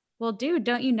like, well, dude,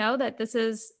 don't you know that this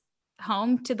is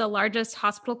home to the largest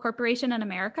hospital corporation in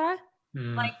America?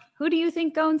 Like, who do you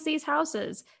think owns these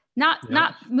houses?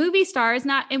 Not movie stars,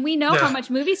 and we know how much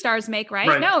movie stars make,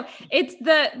 right? No, it's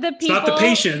the people. It's not the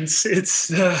patients, it's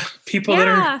the people that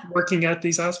are working at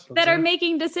these hospitals. That are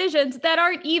making decisions that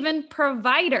aren't even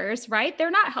providers, right? They're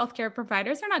not healthcare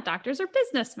providers, they're not doctors, or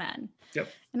businessmen. Yep.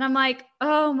 And I'm like,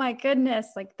 oh my goodness,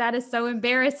 like that is so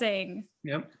embarrassing.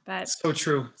 Yep. But so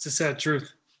true. It's a sad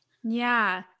truth.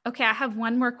 Yeah. Okay. I have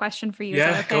one more question for you.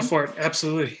 Yeah, okay? Go for it.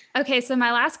 Absolutely. Okay. So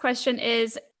my last question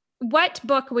is, what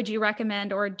book would you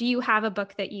recommend, or do you have a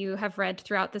book that you have read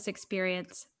throughout this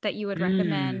experience that you would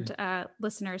recommend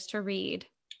listeners to read?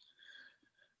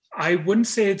 I wouldn't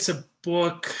say it's a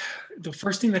book. The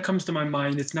first thing that comes to my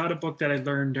mind, it's not a book that I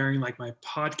learned during like my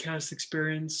podcast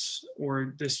experience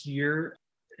or this year.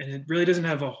 And it really doesn't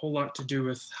have a whole lot to do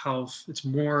with health. It's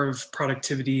more of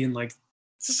productivity and like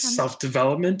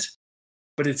self-development.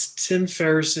 but it's Tim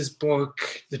Ferriss's book,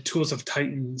 The Tools of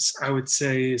Titans, I would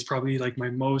say is probably like my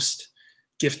most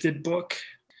gifted book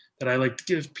that I like to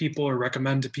give people or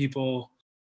recommend to people.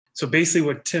 So basically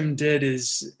what Tim did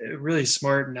is really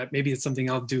smart, and that maybe it's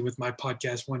something I'll do with my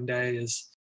podcast one day,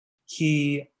 is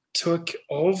he took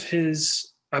all of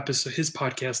his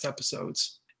podcast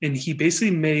episodes, and he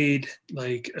basically made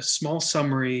like a small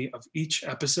summary of each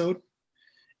episode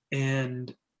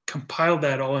and compiled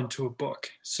that all into a book.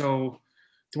 So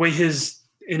the way his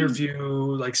interview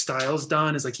like style's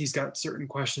done is like he's got certain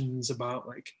questions about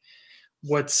like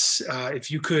what's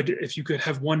if you could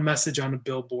have one message on a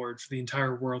billboard for the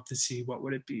entire world to see, what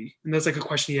would it be? And that's like a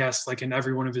question he asks like in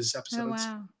every one of his episodes.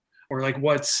 Oh, wow. Or like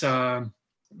what's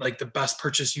like the best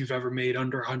purchase you've ever made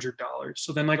under $100.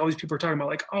 So then like all these people are talking about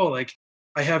like, oh, like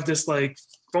I have this like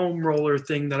foam roller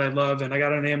thing that I love and I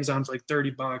got it on Amazon for like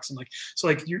 $30. And like, so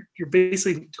like you're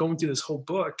basically going through this whole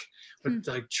book with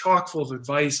like chock full of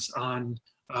advice on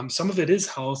some of it is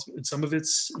health and some of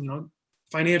it's,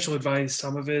 financial advice,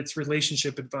 some of it's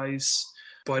relationship advice.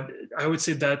 But I would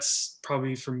say that's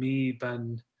probably for me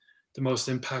been the most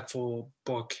impactful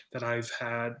book that I've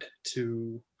had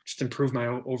to just improve my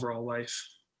overall life.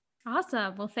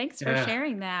 Awesome. Well, thanks for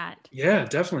sharing that. Yeah,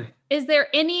 definitely. Is there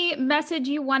any message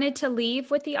you wanted to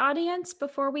leave with the audience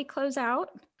before we close out?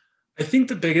 I think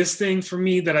the biggest thing for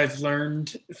me that I've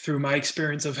learned through my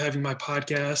experience of having my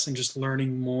podcast and just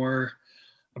learning more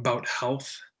about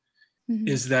health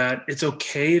is that it's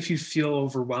okay if you feel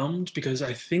overwhelmed, because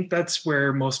I think that's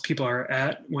where most people are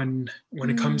at when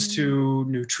it comes to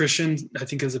nutrition. I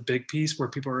think is a big piece where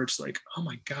people are just like, oh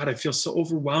my God, I feel so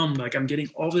overwhelmed. Like I'm getting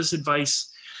all this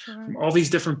advice from all these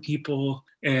different people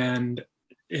and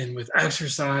with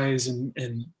exercise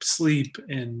and sleep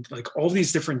and like all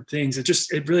these different things.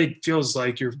 It really feels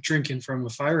like you're drinking from a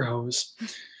fire hose.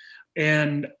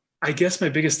 And I guess my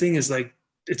biggest thing is like,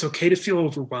 it's okay to feel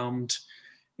overwhelmed.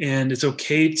 And it's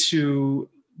okay to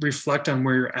reflect on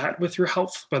where you're at with your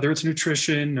health, whether it's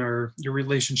nutrition or your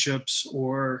relationships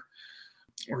or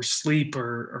sleep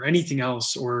or anything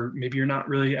else, or maybe you're not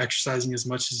really exercising as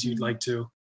much as you'd like to.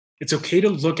 It's okay to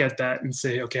look at that and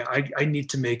say, okay, I need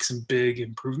to make some big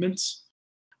improvements.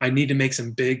 I need to make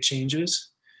some big changes,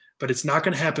 but it's not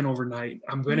going to happen overnight.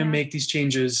 I'm going to make these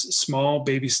changes, small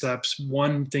baby steps,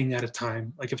 one thing at a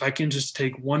time. Like if I can just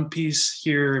take one piece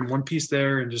here and one piece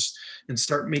there and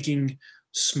start making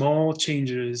small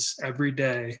changes every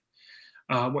day,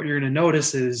 what you're going to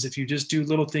notice is if you just do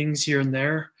little things here and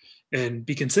there and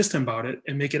be consistent about it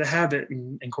and make it a habit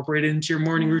and incorporate it into your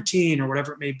morning routine or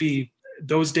whatever it may be,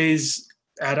 those days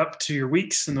add up to your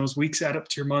weeks, and those weeks add up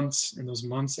to your months, and those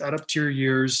months add up to your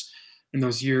years, and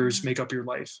those years make up your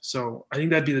life. So I think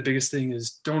that'd be the biggest thing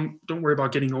is don't worry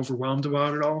about getting overwhelmed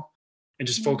about it all, and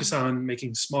just focus on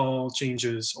making small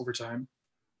changes over time.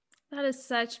 That is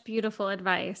such beautiful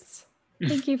advice.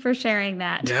 Thank you for sharing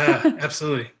that. Yeah,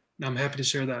 absolutely. I'm happy to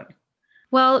share that.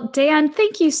 Well, Dan,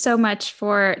 thank you so much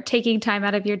for taking time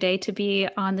out of your day to be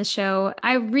on the show.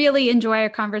 I really enjoy our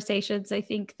conversations. I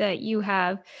think that you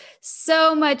have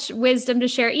so much wisdom to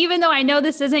share. Even though I know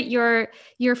this isn't your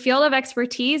field of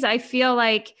expertise, I feel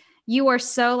like you are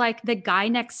so like the guy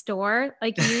next door.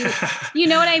 Like you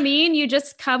know what I mean? You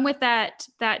just come with that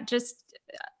just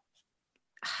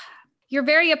you're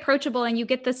very approachable, and you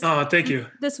get this thank you.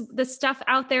 This stuff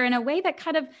out there in a way that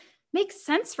kind of makes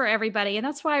sense for everybody. And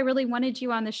that's why I really wanted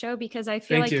you on the show, because I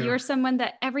feel like you're someone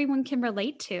that everyone can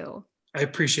relate to. I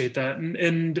appreciate that.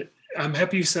 And I'm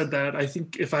happy you said that. I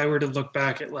think if I were to look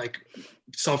back at like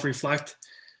self-reflect,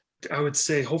 I would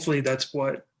say hopefully that's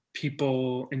what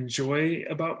people enjoy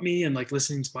about me and like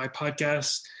listening to my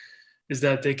podcast, is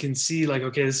that they can see like,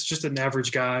 okay, this is just an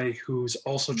average guy who's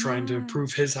also trying to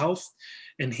improve his health.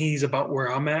 And he's about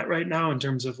where I'm at right now in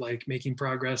terms of like making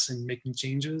progress and making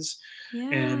changes.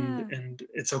 And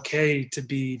it's okay to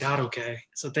be not okay.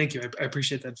 So thank you. I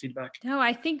appreciate that feedback. No,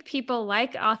 I think people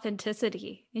like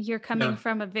authenticity. You're coming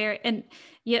from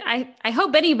I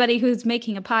hope anybody who's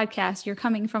making a podcast, you're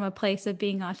coming from a place of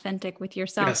being authentic with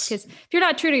yourself. Because if you're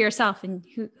not true to yourself, and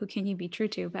who can you be true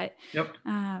to? But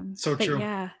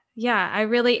true. Yeah, I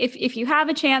really, if you have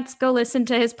a chance, go listen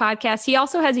to his podcast. He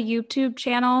also has a YouTube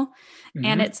channel,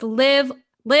 and it's Live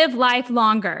Life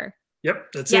Longer.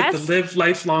 Yep, that's it. The Live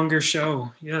Life Longer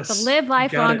Show. Yes. The Live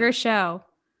Life Longer Show.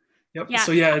 Yep. Yeah.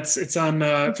 So it's on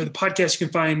for the podcast you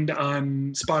can find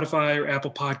on Spotify or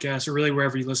Apple Podcasts or really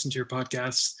wherever you listen to your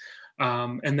podcasts.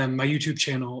 And then my YouTube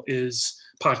channel is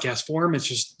podcast form. It's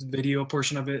just the video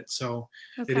portion of it. So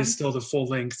it is still the full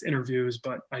length interviews,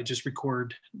 but I just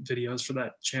record videos for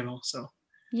that channel. So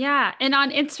yeah. And on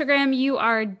Instagram, you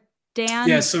are Dan.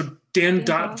 Yeah. So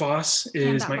Dan.Voss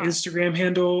is my Dan.Voss. Instagram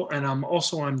handle, and I'm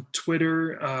also on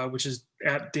Twitter, which is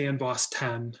at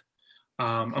DanVoss10.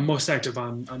 I'm most active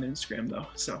on Instagram though.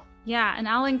 So yeah, and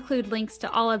I'll include links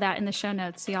to all of that in the show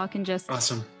notes, so y'all can just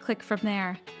awesome. click from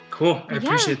there. Cool. I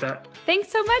appreciate that.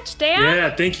 Thanks so much, Dan.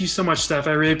 Yeah, thank you so much, Steph.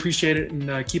 I really appreciate it,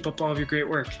 and keep up all of your great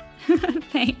work.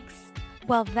 Thanks.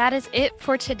 Well, that is it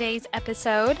for today's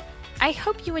episode. I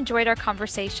hope you enjoyed our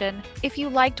conversation. If you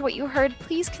liked what you heard,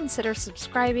 please consider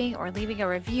subscribing or leaving a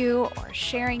review or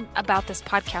sharing about this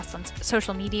podcast on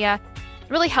social media. It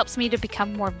really helps me to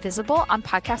become more visible on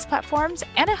podcast platforms,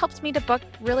 and it helps me to book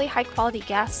really high quality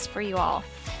guests for you all.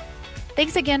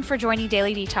 Thanks again for joining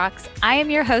Daily Detox. I am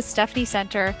your host, Stephanie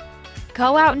Center.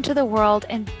 Go out into the world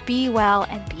and be well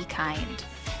and be kind.